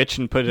your Switch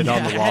and put it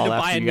on the wall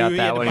after you got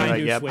that one. You're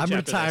like, yep. I'm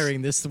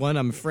retiring this one.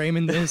 I'm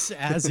framing this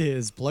as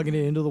is, plugging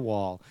it into the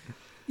wall.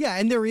 Yeah,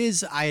 and there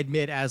is, I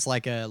admit, as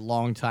like a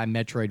longtime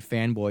Metroid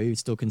fanboy who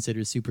still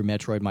considers Super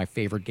Metroid my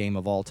favorite game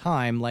of all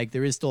time, like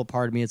there is still a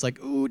part of me it's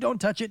like, ooh, don't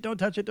touch it, don't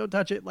touch it, don't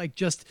touch it. Like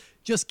just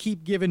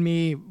keep giving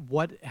me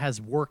what has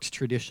worked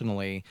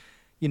traditionally.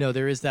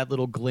 There is that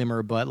little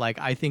glimmer, but like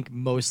I think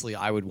mostly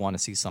I would want to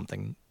see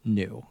something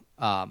new.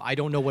 I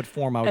don't know what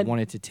form I would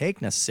want it to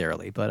take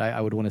necessarily, but I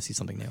would want to see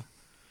something new.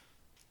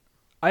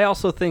 I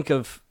also think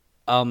of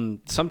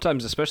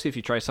sometimes, especially if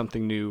you try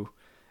something new,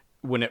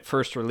 when it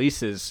first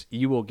releases,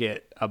 you will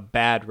get a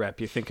bad rep.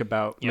 You think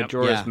about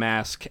Majora's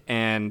Mask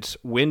and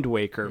Wind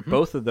Waker.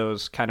 Both of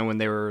those, kind of when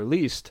they were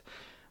released,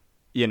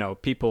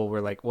 people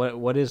were like,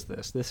 "What is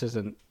this? This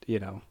isn't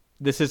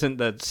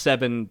the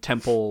 7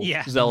 Temple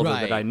Zelda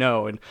that I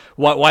know." And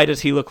why does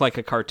he look like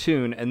a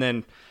cartoon? And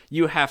then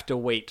you have to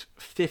wait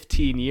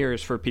 15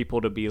 years for people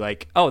to be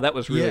like, "Oh, that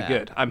was really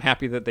good. I'm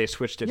happy that they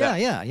switched it up."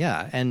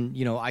 Yeah. And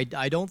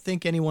I don't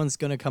think anyone's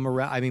going to come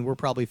around. I mean, we're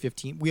probably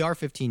 15. We are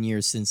 15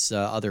 years since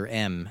Other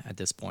M at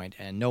this point,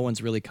 and no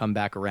one's really come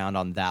back around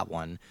on that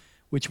one,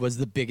 which was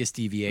the biggest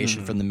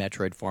deviation from the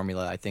Metroid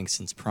formula, I think,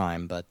 since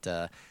Prime. But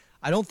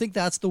I don't think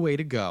that's the way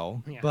to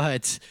go. Yeah.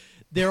 But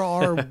there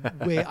are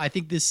I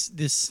think this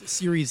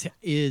series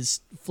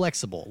is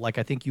flexible. Like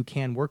I think you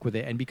can work with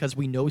it, and because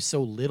we know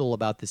so little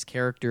about this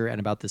character and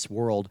about this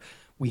world,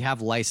 we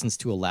have license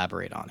to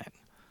elaborate on it.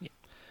 Yeah.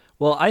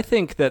 Well, I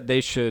think that they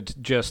should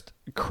just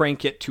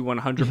crank it to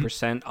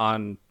 100%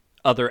 on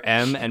Other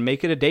M and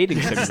make it a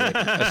dating simulator,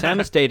 a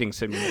Samus dating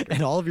simulator.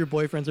 And all of your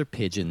boyfriends are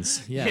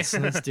pigeons. Yes,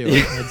 let's do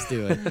it. Let's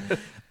do it.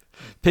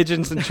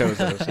 Pigeons and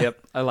Chozos. Yep,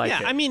 I like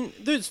it. Yeah, I mean,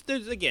 there's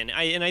again,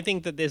 I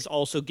think that this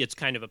also gets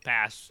kind of a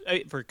pass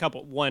for a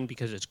couple. One,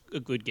 because it's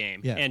a good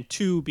game, and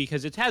 2,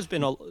 because it has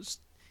been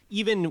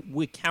even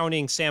with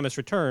counting Samus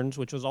Returns,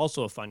 which was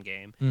also a fun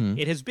game.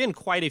 It has been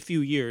quite a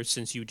few years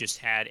since you just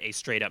had a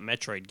straight up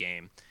Metroid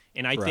game,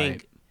 and I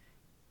think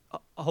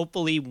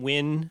hopefully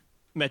when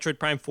Metroid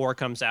Prime 4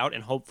 comes out,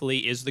 and hopefully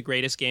is the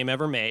greatest game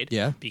ever made.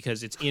 Yeah.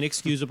 Because it's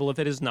inexcusable if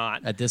it is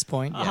not. At this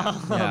point,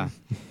 yeah.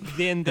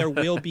 Then there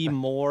will be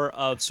more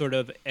of sort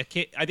of I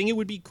think it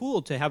would be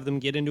cool to have them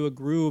get into a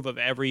groove of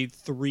every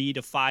 3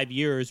 to 5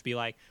 years be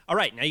like, all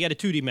right, now you got a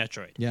 2D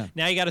Metroid. Yeah.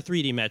 Now you got a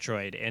 3D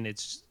Metroid, and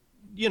it's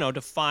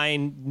to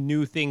find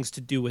new things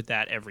to do with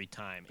that every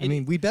time. I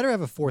mean, we better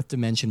have a fourth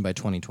dimension by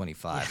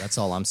 2025. That's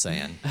all I'm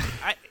saying.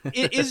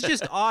 It is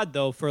just odd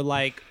though for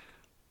like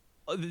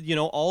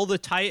all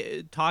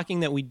the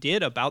talking that we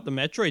did about the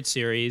Metroid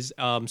series,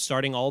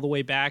 starting all the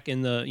way back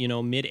in the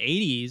mid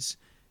 80s.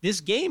 This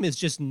game is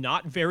just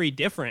not very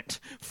different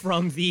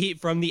from the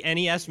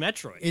NES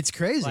Metroid. It's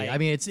crazy. I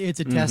mean, it's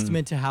a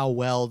testament to how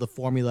well the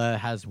formula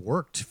has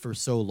worked for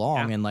so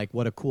long, and like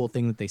what a cool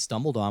thing that they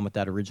stumbled on with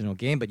that original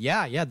game. But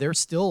yeah, there's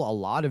still a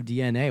lot of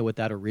DNA with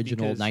that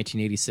original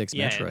 1986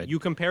 Metroid. You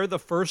compare the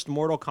first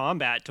Mortal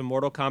Kombat to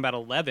Mortal Kombat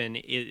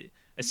 11.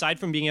 Aside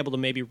from being able to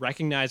maybe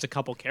recognize a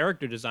couple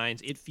character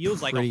designs, it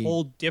feels like a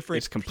whole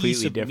different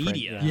piece of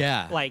media.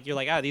 Yeah. Like, you're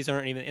like, these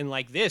aren't even... And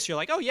like this, you're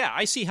like, oh, yeah,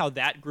 I see how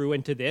that grew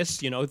into this,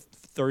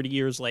 30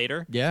 years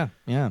later. Yeah.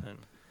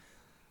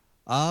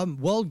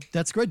 Well,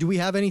 that's great. Do we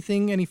have any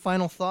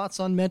final thoughts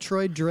on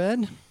Metroid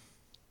Dread?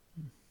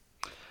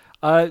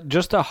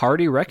 Just a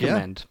hearty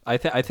recommend.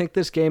 Yeah. I think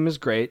this game is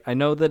great. I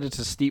know that it's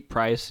a steep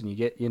price, and you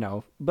get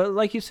but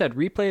like you said,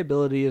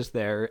 replayability is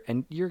there,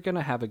 and you're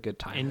gonna have a good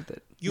time with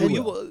it.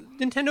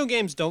 Nintendo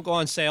games don't go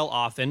on sale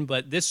often,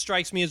 but this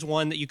strikes me as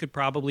one that you could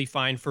probably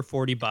find for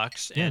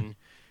 $40 and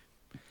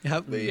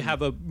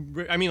have a.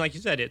 I mean, like you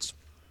said, it's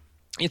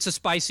a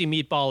spicy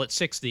meatball at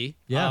 60.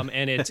 Yeah.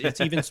 And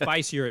it's even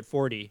spicier at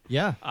 40.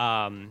 Yeah.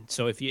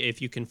 So if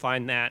you can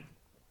find that,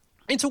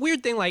 it's a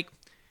weird thing. Like,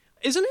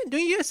 isn't it? Do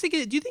you think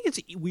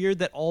it's weird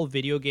that all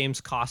video games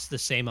cost the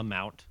same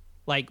amount?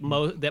 Like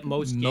most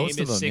games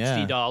is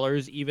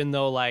 $60, even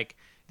though like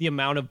the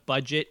amount of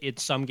budget in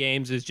some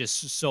games is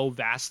just so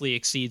vastly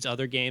exceeds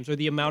other games, or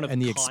the amount of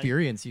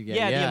experience you get.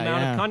 Yeah, the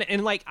amount of content.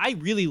 And like, I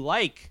really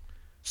like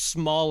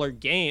smaller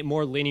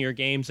more linear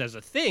games as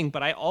a thing,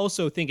 but I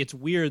also think it's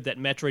weird that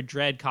Metroid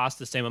Dread costs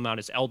the same amount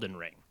as Elden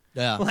Ring.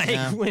 Yeah,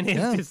 when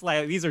it's just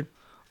like these are,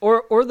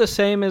 or the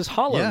same as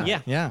Hollow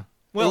Knight. Yeah.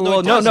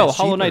 Well, no.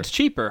 Hollow Knight's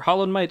cheaper.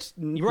 Hollow Knight's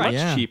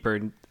much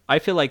cheaper. I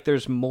feel like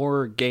there's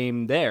more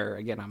game there.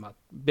 Again, I'm a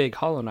big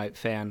Hollow Knight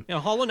fan.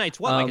 Hollow Knight's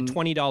like a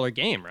 $20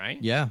 game, right?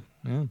 Yeah.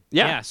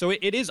 So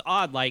it is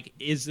odd. Like,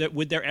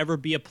 would there ever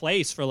be a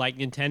place for like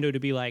Nintendo to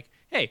be like,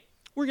 hey,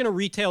 we're going to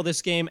retail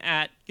this game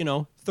at,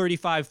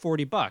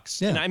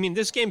 $35-$40. Yeah. And I mean,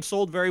 this game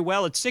sold very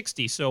well at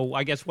 60. So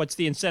I guess what's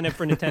the incentive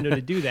for Nintendo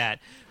to do that?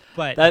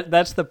 But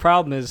that's the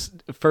problem is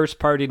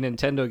first-party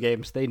Nintendo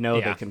games, they know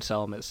they can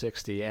sell them at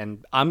 60,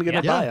 and I'm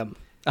going to buy them.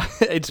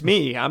 It's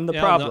me. I'm the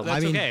problem. No,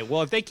 that's okay.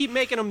 Well, if they keep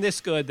making them this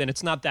good, then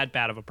it's not that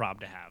bad of a problem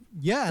to have.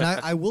 Yeah,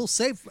 and I will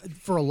say,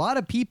 for a lot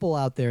of people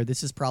out there,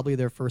 this is probably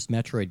their first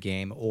Metroid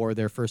game or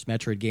their first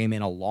Metroid game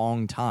in a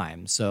long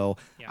time. So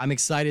I'm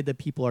excited that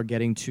people are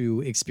getting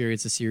to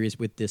experience the series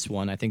with this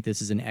one. I think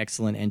this is an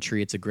excellent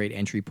entry. It's a great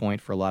entry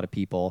point for a lot of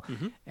people.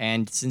 Mm-hmm.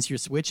 And since your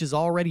Switch is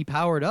already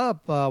powered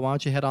up, why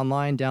don't you head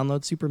online,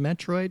 download Super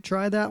Metroid,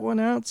 try that one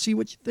out, see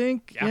what you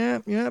think.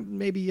 Yeah,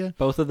 maybe.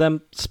 Both of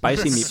them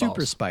spicy meatballs.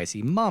 Super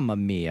spicy. Mamma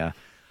mia.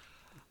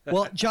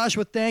 Well,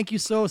 Joshua, thank you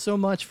so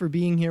much for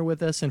being here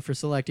with us and for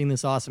selecting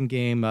this awesome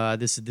game.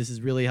 This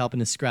is really helping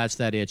to scratch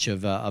that itch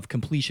of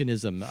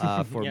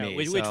completionism for me.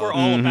 Which we're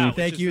all about.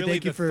 Thank you. Really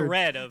thank you for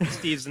thread of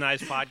Steve's and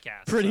I's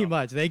podcast. Pretty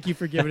much. Thank you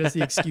for giving us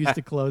the excuse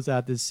to close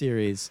out this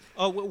series.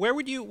 Where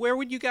would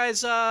you guys?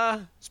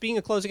 Speaking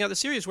of closing out the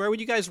series, where would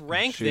you guys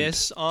rank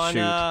this on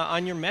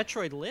your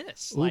Metroid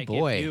list? Oh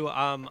boy.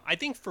 I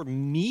think for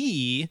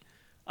me.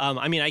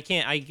 I mean,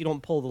 I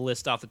don't pull the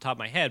list off the top of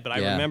my head, but I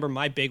remember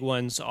my big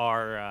ones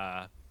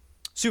are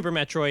Super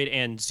Metroid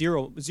and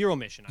Zero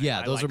Mission.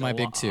 Those are my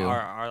big two.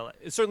 Are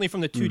certainly from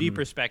the 2D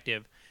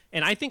perspective,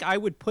 and I think I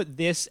would put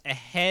this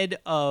ahead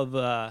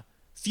of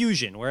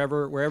Fusion.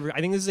 Wherever I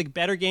think this is a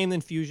better game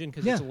than Fusion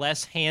because it's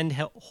less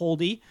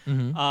hand-holdy,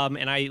 and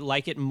I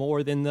like it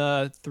more than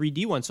the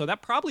 3D one. So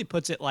that probably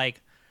puts it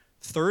like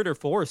third or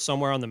fourth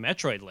somewhere on the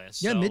Metroid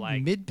list. Yeah, so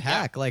mid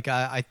pack.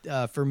 Yeah.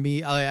 Like for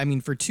me, I mean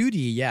for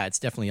 2D, it's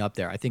definitely up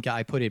there. I think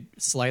I put it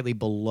slightly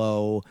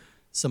below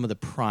some of the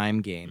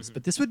Prime games,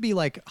 but this would be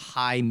like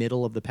high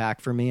middle of the pack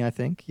for me. I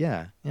think.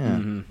 Yeah.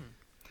 Mm-hmm.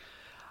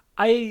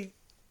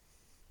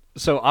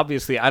 So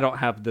obviously I don't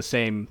have the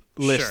same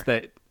list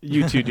that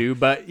you two do,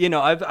 but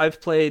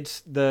I've played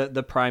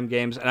the Prime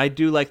games, and I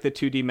do like the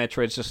 2D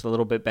Metroids just a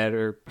little bit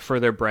better for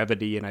their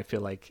brevity, and I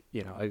feel like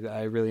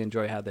I really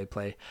enjoy how they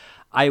play.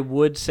 I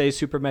would say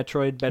Super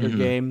Metroid better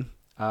game.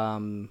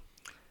 I'd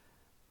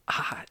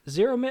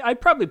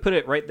probably put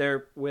it right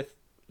there with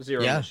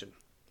Zero Mission,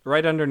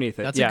 right underneath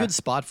it. That's a good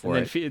spot for it.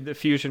 And then the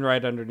Fusion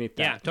right underneath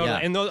that. Yeah, totally. Yeah.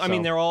 And those, I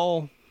mean, they're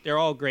all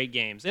great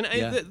games. And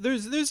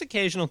there's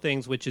occasional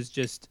things which is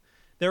just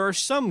there are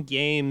some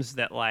games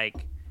that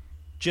like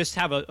just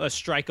have a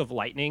strike of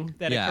lightning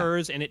that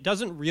occurs, and it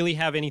doesn't really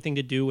have anything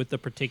to do with the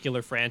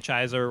particular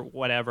franchise or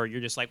whatever.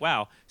 You're just like,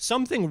 wow,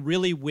 something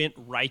really went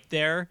right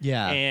there.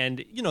 Yeah.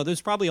 And,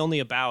 there's probably only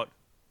about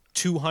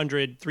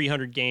 200,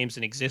 300 games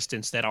in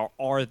existence that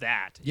are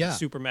that. Yeah.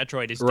 Super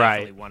Metroid is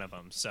definitely one of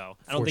them. So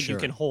I don't think sure. you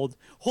can hold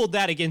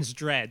that against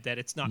Dread, that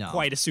it's not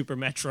quite a Super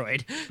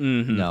Metroid.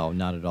 No,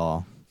 not at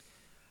all.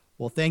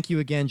 Well, thank you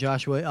again,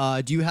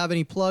 Joshua. Do you have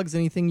any plugs,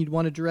 anything you'd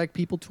want to direct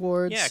people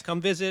towards? Yeah, come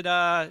visit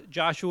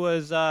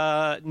Joshua's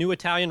new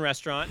Italian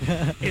restaurant.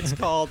 It's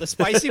called the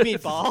Spicy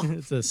Meatball.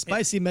 It's a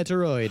spicy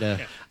Metroid.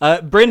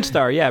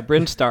 Brinstar,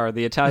 Brinstar,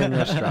 the Italian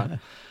restaurant.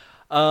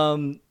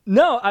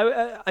 No,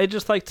 I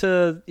just like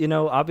to,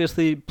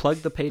 obviously plug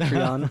the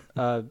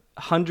Patreon.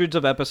 Hundreds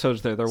of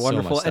episodes there. They're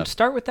wonderful. much And stuff.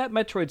 start with that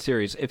Metroid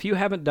series. If you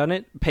haven't done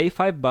it, pay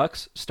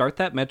 $5, start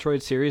that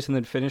Metroid series, and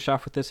then finish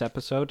off with this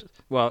episode.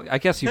 Well, I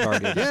guess you've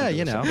already listened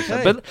to this episode,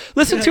 hey. but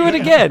listen to it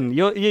again.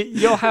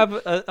 You'll have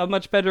a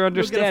much better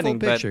understanding. You'll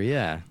get a full picture,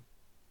 yeah.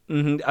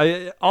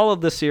 All of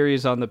the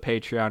series on the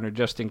Patreon are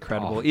just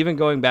incredible. Even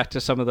going back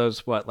to some of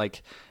those,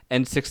 like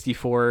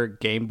N64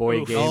 Game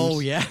Boy games. Oh,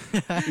 yeah.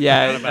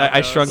 Yeah,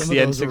 I shrunk Some the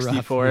of those are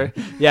rough.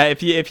 N64. Yeah,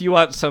 if you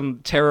want some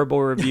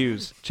terrible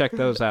reviews, check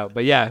those out.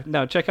 But yeah,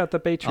 no, check out the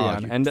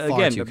Patreon. you're And far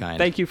again, too kind.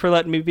 thank you for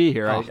letting me be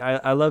here. Oh.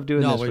 I love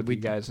doing No, this we- with we-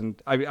 you guys,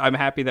 and I'm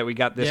happy that we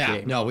got this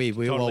game. No, we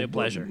Totally a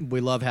pleasure. We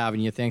love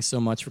having you. Thanks so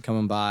much for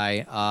coming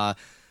by.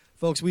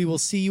 Folks, we will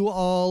see you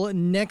all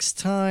next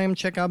time.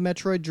 Check out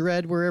Metroid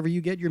Dread wherever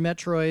you get your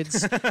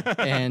Metroids.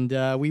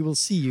 And we will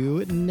see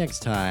you next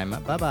time.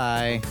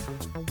 Bye-bye.